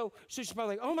so she's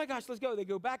probably like, oh my gosh, let's go. They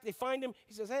go back, they find him.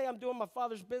 He says, hey, I'm doing my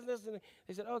father's business. And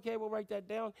they said, okay, we'll write that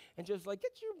down. And just like,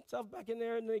 get yourself back in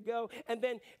there, and they go. And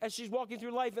then as she's walking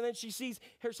through life, and then she sees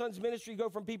her son's ministry go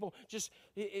from people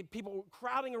people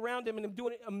crowding around him and him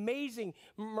doing amazing,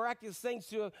 miraculous things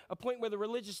to a point where the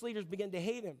religious leaders begin to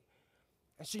hate him.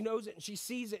 And she knows it, and she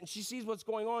sees it, and she sees what's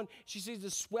going on. She sees the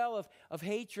swell of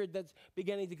hatred that's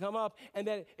beginning to come up, and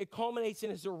that it culminates in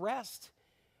his arrest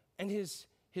and his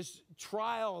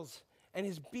trials and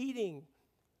his beating.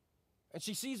 And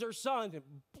she sees her son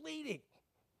bleeding,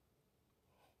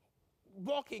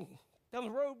 walking down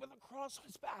the road with a cross on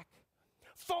his back,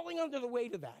 falling under the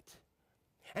weight of that.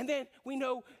 And then we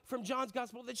know from John's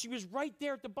gospel that she was right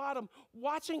there at the bottom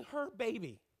watching her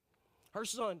baby, her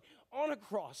son, on a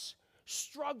cross,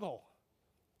 struggle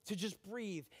to just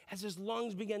breathe as his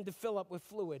lungs began to fill up with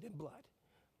fluid and blood.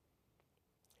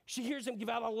 She hears him give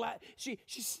out a lot.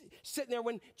 She's sitting there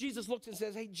when Jesus looks and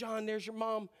says, hey, John, there's your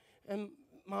mom, and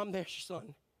Mom, there's your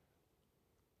son.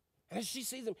 And as she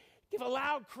sees him, give a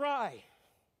loud cry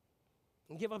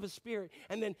and give up his spirit.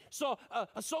 And then saw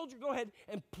a soldier go ahead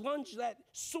and plunge that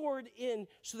sword in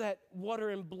so that water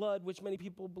and blood, which many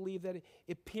people believe that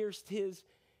it pierced his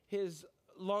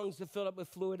lungs to fill up with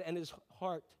fluid and his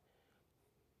heart.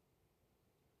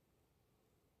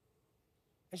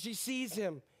 And she sees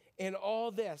him in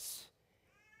all this.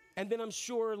 And then I'm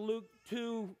sure Luke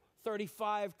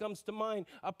 2:35 comes to mind,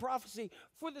 a prophecy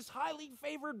for this highly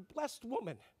favored, blessed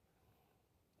woman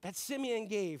that Simeon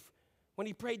gave when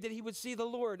he prayed that he would see the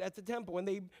Lord at the temple. And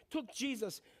they took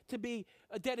Jesus to be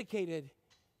dedicated.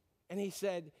 And he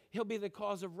said, he'll be the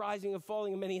cause of rising and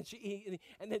falling of many.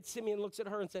 And then Simeon looks at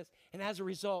her and says, and as a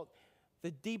result,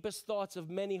 the deepest thoughts of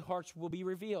many hearts will be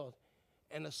revealed,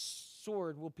 and a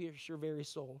sword will pierce your very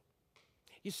soul.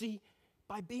 You see,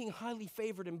 by being highly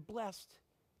favored and blessed,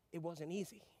 it wasn't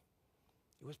easy.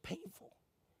 It was painful.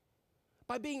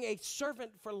 By being a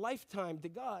servant for a lifetime to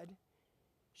God,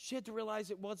 she had to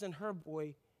realize it wasn't her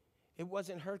boy, it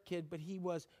wasn't her kid, but he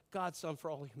was God's son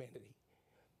for all humanity.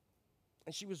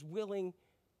 And she was willing,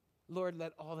 Lord,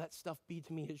 let all that stuff be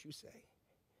to me as you say.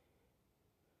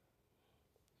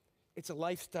 It's a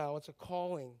lifestyle, it's a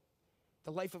calling,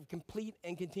 the life of complete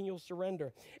and continual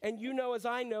surrender. And you know, as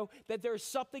I know, that there's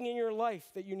something in your life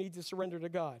that you need to surrender to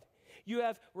God. You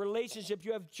have relationships,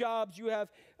 you have jobs, you have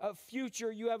a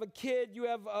future, you have a kid, you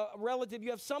have a relative,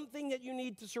 you have something that you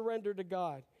need to surrender to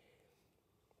God.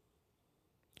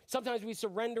 Sometimes we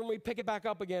surrender and we pick it back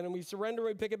up again, and we surrender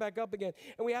and we pick it back up again.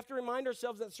 And we have to remind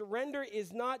ourselves that surrender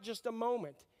is not just a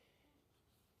moment.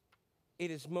 It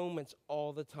is moments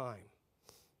all the time.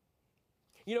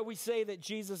 You know, we say that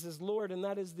Jesus is Lord, and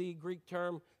that is the Greek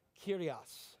term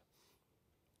kyrios,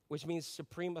 which means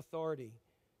supreme authority,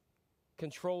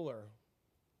 controller,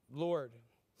 Lord.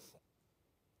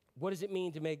 What does it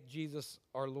mean to make Jesus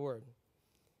our Lord?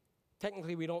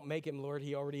 Technically, we don't make him Lord.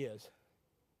 He already is.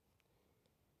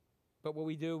 But what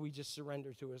we do, we just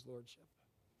surrender to his lordship.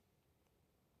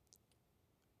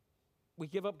 We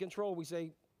give up control. We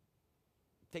say,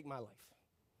 take my life.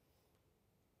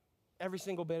 Every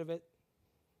single bit of it.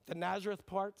 The Nazareth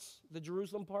parts, the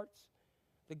Jerusalem parts,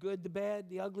 the good, the bad,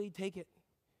 the ugly, take it.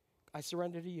 I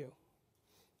surrender to you.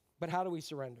 But how do we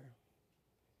surrender?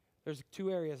 There's two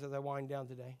areas as I wind down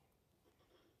today.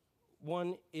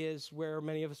 One is where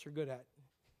many of us are good at,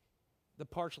 the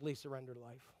partially surrendered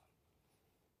life.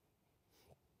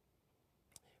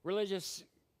 Religious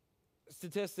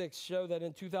statistics show that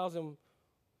in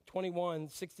 2021,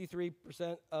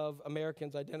 63% of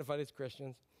Americans identified as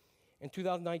Christians. In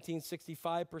 2019,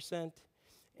 65%.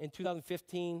 In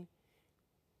 2015,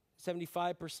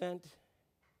 75%.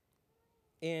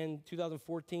 In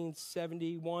 2014,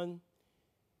 71%.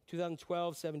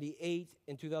 2012, 78%.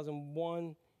 In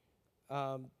 2001,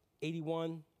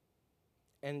 81%.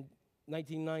 And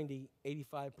 1990,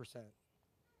 85%.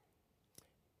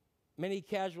 Many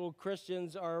casual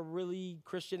Christians are really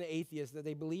Christian atheists, that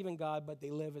they believe in God, but they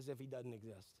live as if he doesn't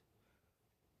exist.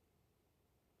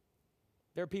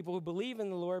 There are people who believe in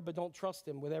the Lord, but don't trust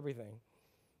him with everything.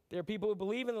 There are people who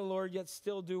believe in the Lord, yet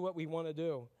still do what we want to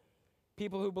do.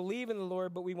 People who believe in the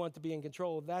Lord, but we want to be in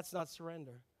control. That's not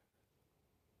surrender.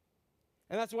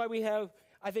 And that's why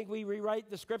I think we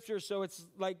rewrite the scriptures so it's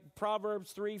like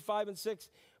Proverbs 3, 5, and 6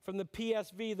 from the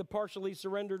PSV, the partially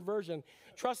surrendered version.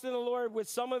 Trust in the Lord with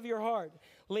some of your heart.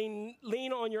 Lean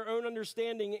on your own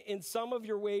understanding. In some of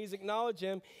your ways, acknowledge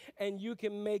him, and you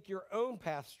can make your own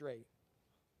path straight.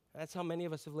 That's how many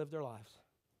of us have lived our lives.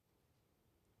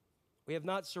 We have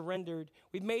not surrendered.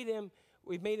 We've made him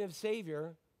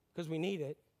Savior because we need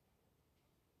it,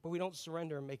 but we don't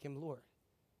surrender and make him Lord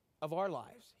of our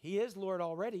lives. He is Lord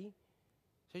already,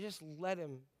 so just let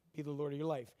him be the Lord of your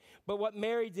life. But what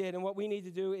Mary did and what we need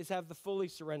to do is have the fully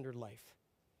surrendered life.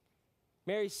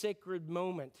 Mary's sacred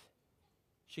moment,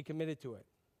 she committed to it.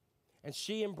 And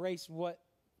she embraced what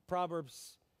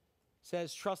Proverbs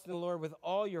says, trust in the Lord with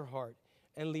all your heart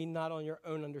and lean not on your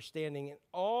own understanding. In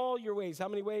all your ways, how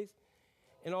many ways?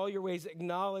 In all your ways,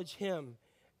 acknowledge him,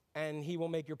 and he will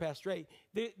make your path straight.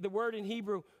 The word in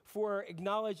Hebrew for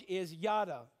acknowledge is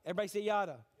yada. Everybody say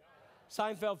yada.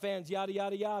 Seinfeld fans, yada,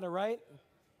 yada, yada, right?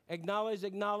 Acknowledge,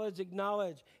 acknowledge,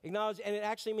 acknowledge. Acknowledge, and it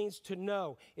actually means to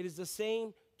know. It is the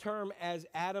same term as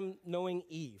Adam knowing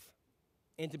Eve,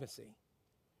 intimacy.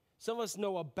 Some of us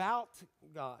know about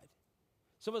God.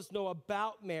 Some of us know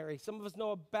about Mary. Some of us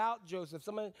know about Joseph.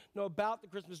 Some of us know about the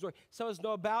Christmas story. Some of us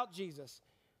know about Jesus.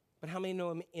 But how many know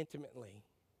him intimately?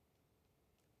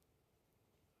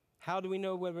 How do we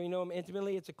know whether we know him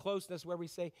intimately? It's a closeness where we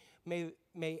say, may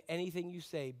anything you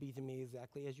say be to me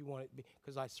exactly as you want it to be,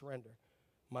 because I surrender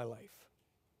my life.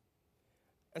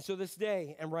 And so this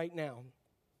day and right now,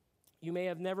 you may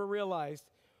have never realized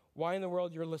why in the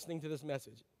world you're listening to this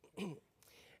message.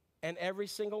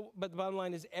 But the bottom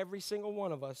line is every single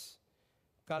one of us,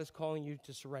 God is calling you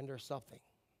to surrender something.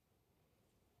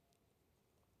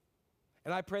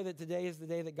 And I pray that today is the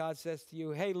day that God says to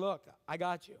you, hey, look, I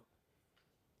got you.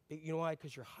 You know why?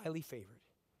 Because you're highly favored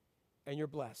and you're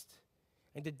blessed.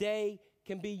 And today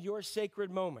can be your sacred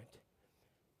moment.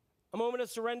 A moment of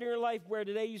surrendering your life where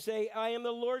today you say, I am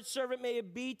the Lord's servant. May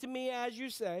it be to me as you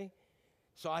say.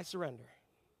 So I surrender.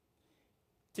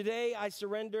 Today I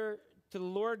surrender to the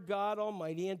Lord God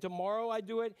Almighty, and tomorrow I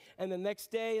do it, and the next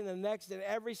day, and the next, and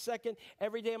every second,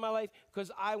 every day of my life,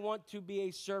 because I want to be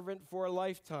a servant for a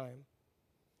lifetime.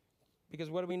 Because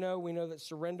what do we know? We know that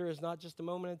surrender is not just a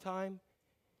moment in time,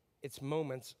 it's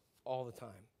moments all the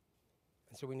time.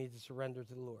 And so we need to surrender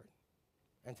to the Lord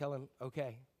and tell him,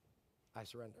 okay, I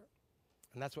surrender.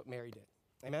 And that's what Mary did.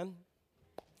 Amen?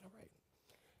 All right.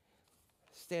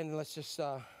 Stand and let's just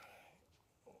go,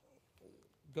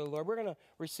 Lord. We're going to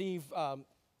receive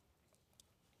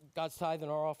God's tithe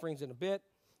and our offerings in a bit.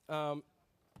 And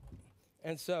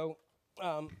so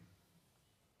I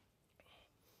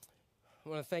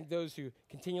want to thank those who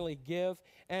continually give.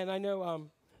 And I know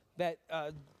that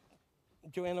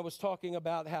Joanna was talking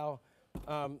about how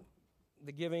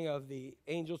the giving of the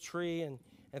angel tree and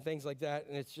things like that.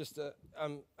 And it's just,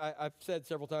 I've said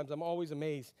several times, I'm always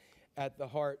amazed at the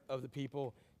heart of the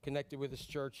people connected with this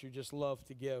church who just love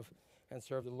to give and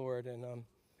serve the Lord. And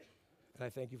I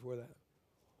thank you for that.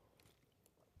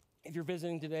 If you're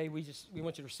visiting today, we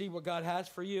want you to receive what God has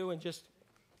for you. And just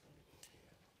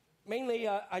mainly,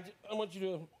 I want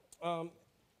you to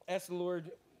ask the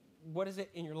Lord, what is it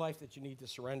in your life that you need to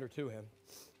surrender to him?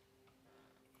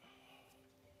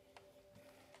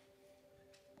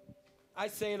 I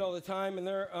say it all the time, and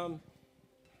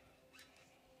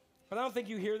but I don't think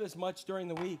you hear this much during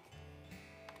the week,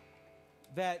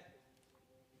 that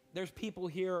there's people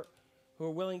here who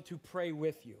are willing to pray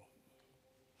with you.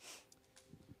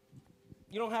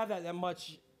 You don't have that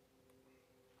much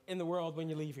in the world when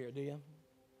you leave here, do you?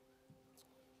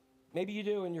 Maybe you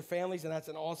do in your families, and that's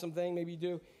an awesome thing. Maybe you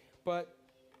do. But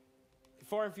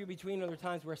far and few between are there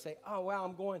times where I say, oh, wow,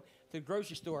 I'm going to the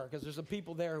grocery store because there's some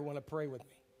people there who want to pray with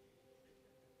me.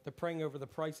 They're praying over the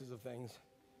prices of things.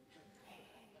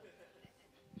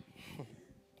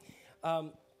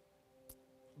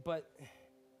 But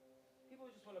people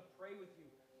just want to pray with you,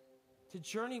 to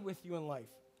journey with you in life.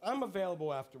 I'm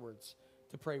available afterwards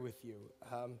to pray with you.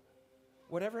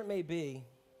 Whatever it may be,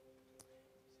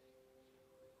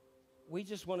 we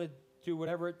just want to do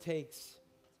whatever it takes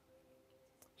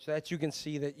so that you can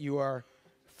see that you are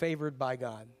favored by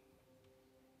God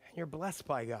and you're blessed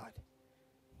by God.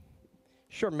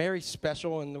 Sure, Mary's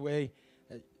special in the way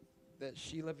that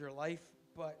she lived her life,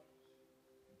 but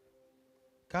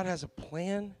God has a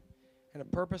plan and a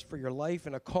purpose for your life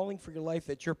and a calling for your life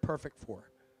that you're perfect for.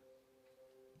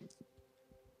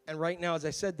 And right now, as I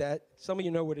said that, some of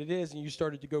you know what it is, and you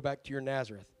started to go back to your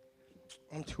Nazareth.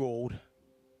 I'm too old.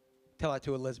 Tell that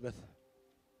to Elizabeth.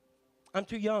 I'm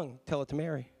too young. Tell it to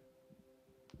Mary.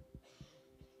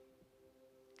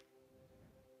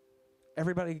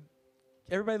 Everybody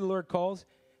the Lord calls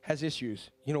has issues.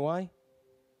 You know why?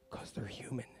 Because they're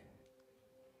human.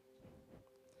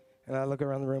 And I look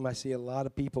around the room, I see a lot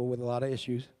of people with a lot of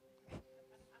issues.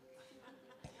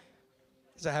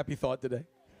 It's a happy thought today.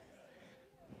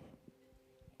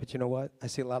 But you know what? I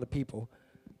see a lot of people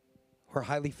who are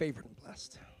highly favored and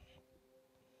blessed.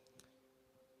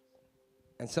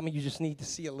 And some of you just need to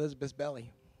see Elizabeth's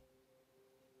belly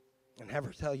and have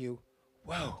her tell you,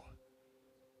 whoa,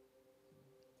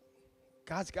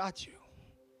 God's got you,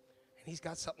 and he's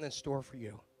got something in store for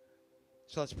you.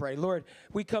 So let's pray. Lord,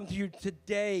 we come to you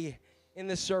today in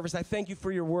this service. I thank you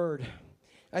for your word.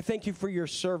 I thank you for your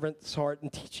servant's heart in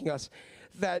teaching us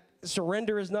that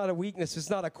surrender is not a weakness. It's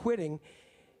not a quitting.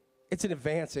 It's an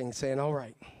advancing, saying, all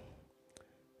right.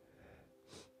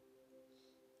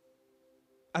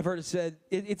 I've heard it said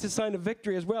it's a sign of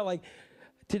victory as well. Like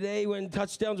today when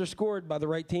touchdowns are scored by the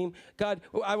right team, God,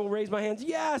 I will raise my hands,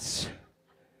 yes.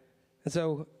 And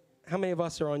so how many of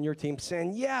us are on your team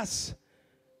saying, yes,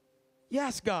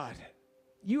 yes, God,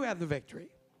 you have the victory?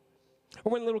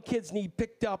 Or when little kids need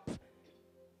picked up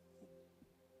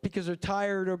because they're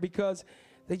tired or because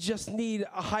they just need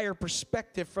a higher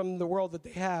perspective from the world that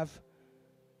they have.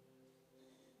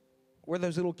 We're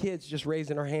those little kids just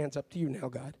raising our hands up to you now,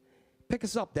 God. Pick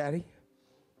us up, Daddy.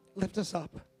 Lift us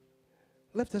up.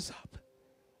 Lift us up.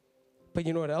 But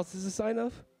you know what else is a sign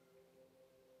of?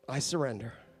 I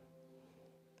surrender.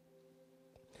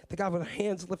 The God with our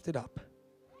hands lifted up.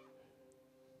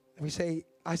 And we say,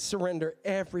 I surrender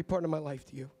every part of my life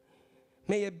to you.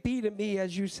 May it be to me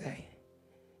as you say.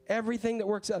 Everything that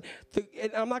works out.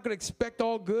 And I'm not going to expect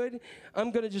all good.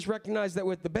 I'm going to just recognize that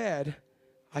with the bad,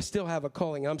 I still have a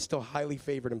calling. I'm still highly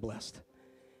favored and blessed.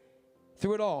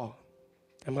 Through it all,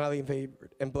 I'm highly favored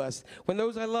and blessed. When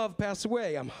those I love pass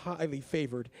away, I'm highly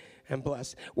favored and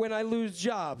blessed. When I lose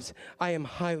jobs, I am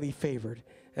highly favored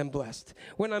and blessed.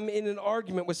 When I'm in an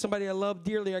argument with somebody I love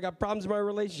dearly, I got problems in my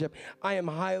relationship, I am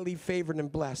highly favored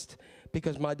and blessed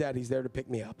because my daddy's there to pick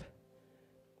me up.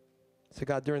 So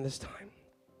God, during this time,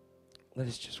 let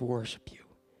us just worship you.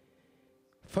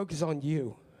 Focus on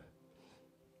you.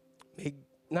 May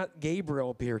not Gabriel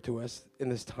appear to us in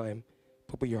this time,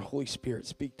 but may your Holy Spirit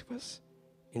speak to us.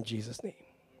 In Jesus' name,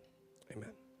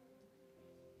 amen.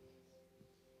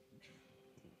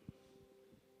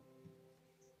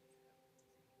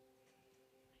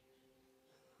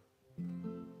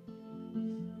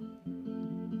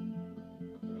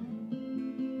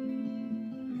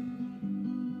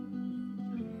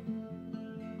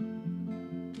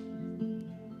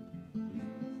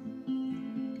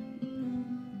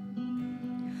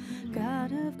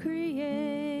 God of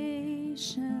creation,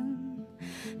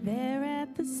 there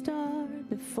at the start,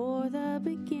 before the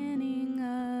beginning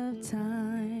of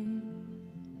time.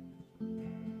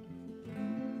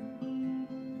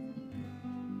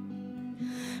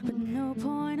 But no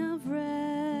point of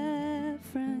reference,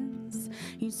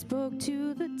 you spoke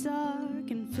to the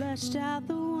dark and fleshed out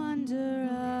the wonder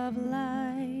of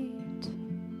light.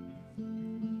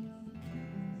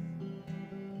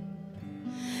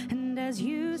 And as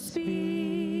you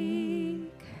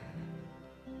speak,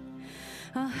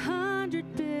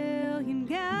 100 billion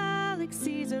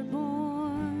galaxies are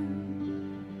born.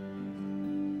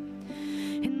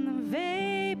 In the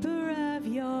vapor of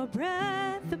your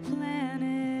breath, the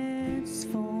planets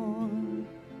form.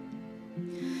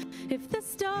 If the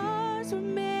stars were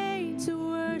made to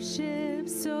worship,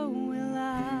 so will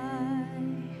I.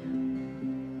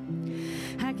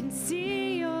 I can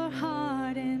see your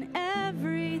heart in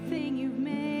everything you've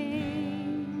made.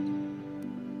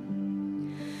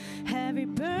 Every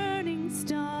burning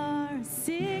star, a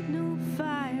signal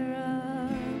fire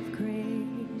of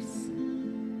grace.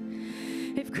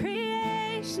 If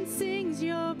creation sings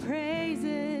your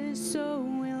praises, so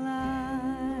will I.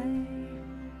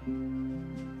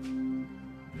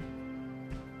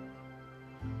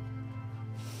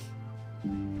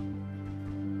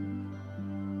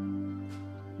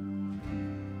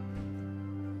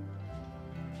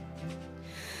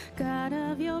 God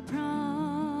of your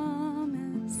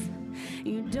promise,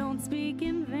 you don't speak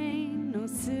in vain, no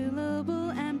syllable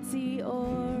empty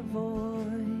or void.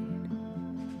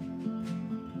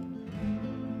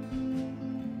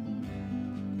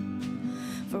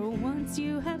 For once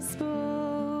you have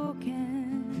spoken,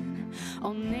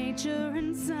 all nature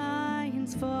and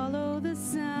science follow the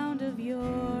sound of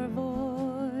your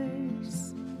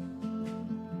voice.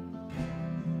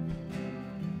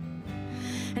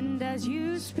 And as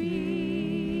you speak,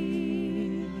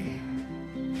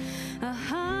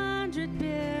 100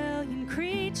 billion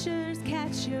creatures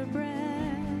catch your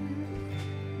breath,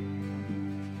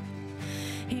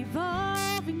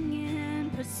 evolving in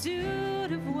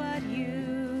pursuit of what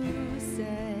you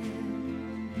said.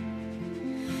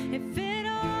 If it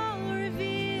all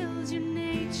reveals your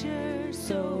nature,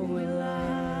 so will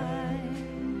I.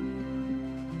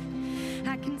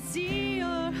 I can see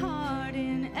your heart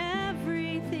in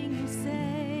everything you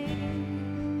say.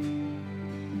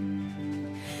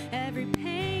 Every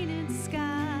painted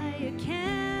sky, a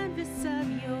canvas of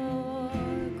your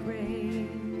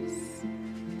grace.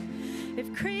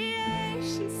 If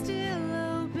creation still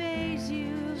obeys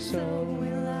you, so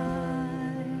will I.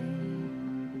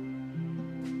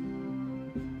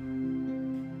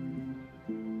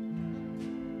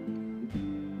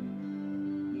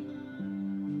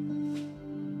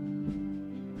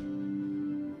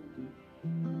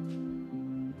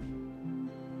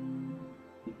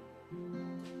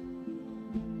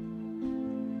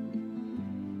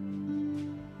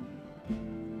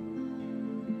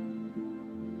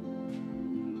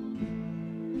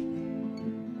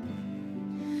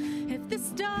 If the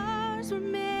stars were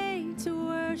made to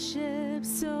worship,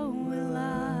 so will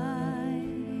I.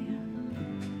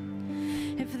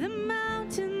 If the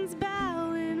mountains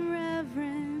bow in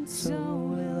reverence, so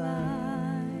will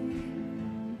I.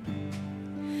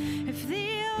 If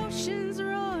the oceans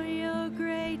roar your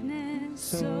greatness,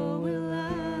 so will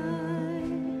I.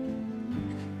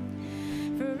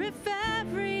 For if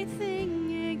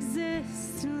everything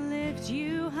exists to lift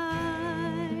you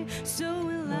high, so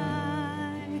will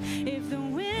I. If the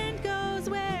wind goes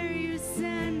where you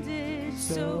send it,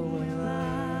 so will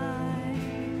I.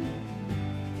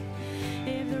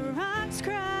 If the rocks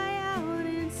cry out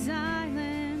in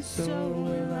silence, so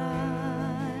will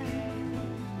I.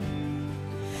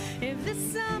 If the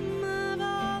sum of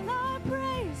all our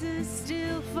praises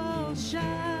still falls shy,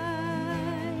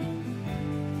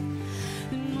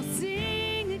 then we'll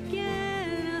sing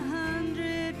again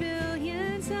 100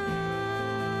 billion times.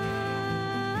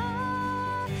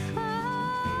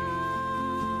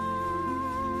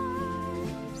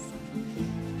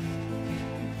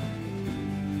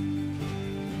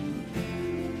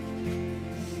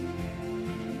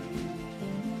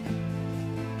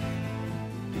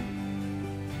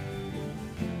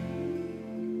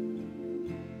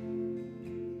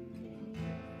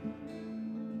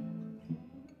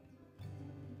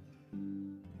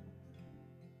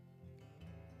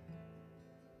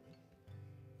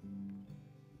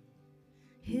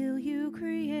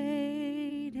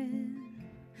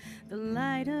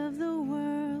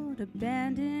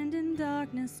 abandoned in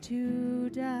darkness to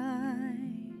die.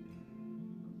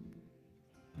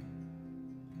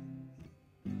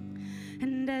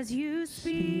 And as you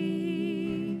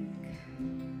speak,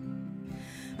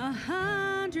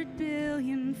 100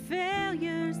 billion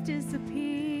failures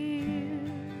disappear.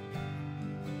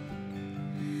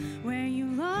 Where you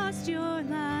lost your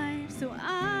life so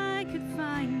I could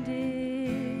find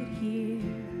it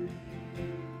here.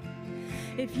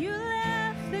 If you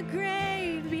left the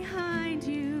grave behind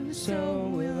you, so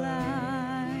will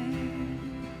I.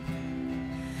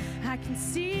 I can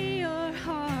see your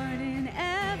heart in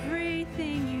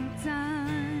everything you've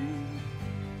done.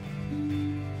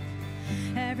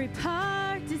 Every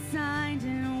part designed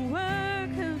in a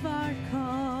work of art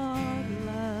called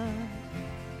love.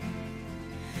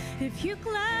 If you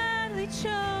gladly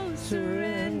chose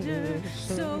surrender,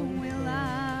 so will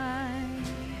I.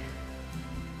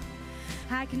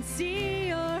 I can see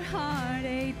your heart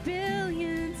 8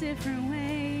 billion different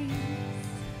ways.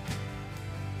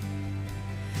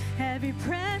 Every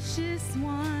precious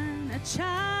one, a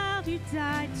child you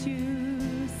died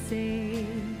to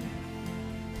save.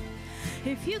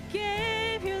 If you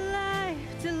gave your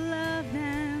life to love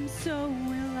them, so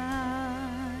will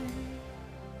I.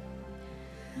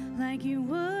 Like you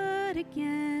would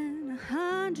again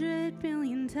 100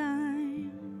 billion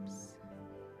times.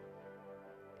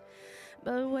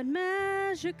 But what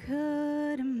measure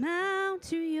could amount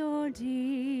to your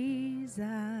desire?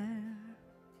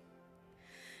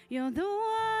 You're the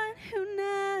one who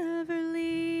never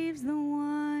leaves the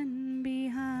one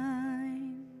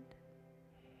behind.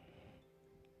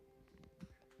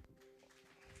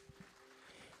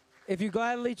 If you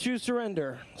gladly choose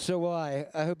surrender, so will I.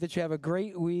 I hope that you have a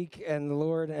great week and the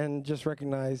Lord, and just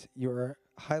recognize you're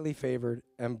highly favored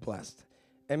and blessed.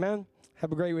 Amen.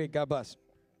 Have a great week. God bless.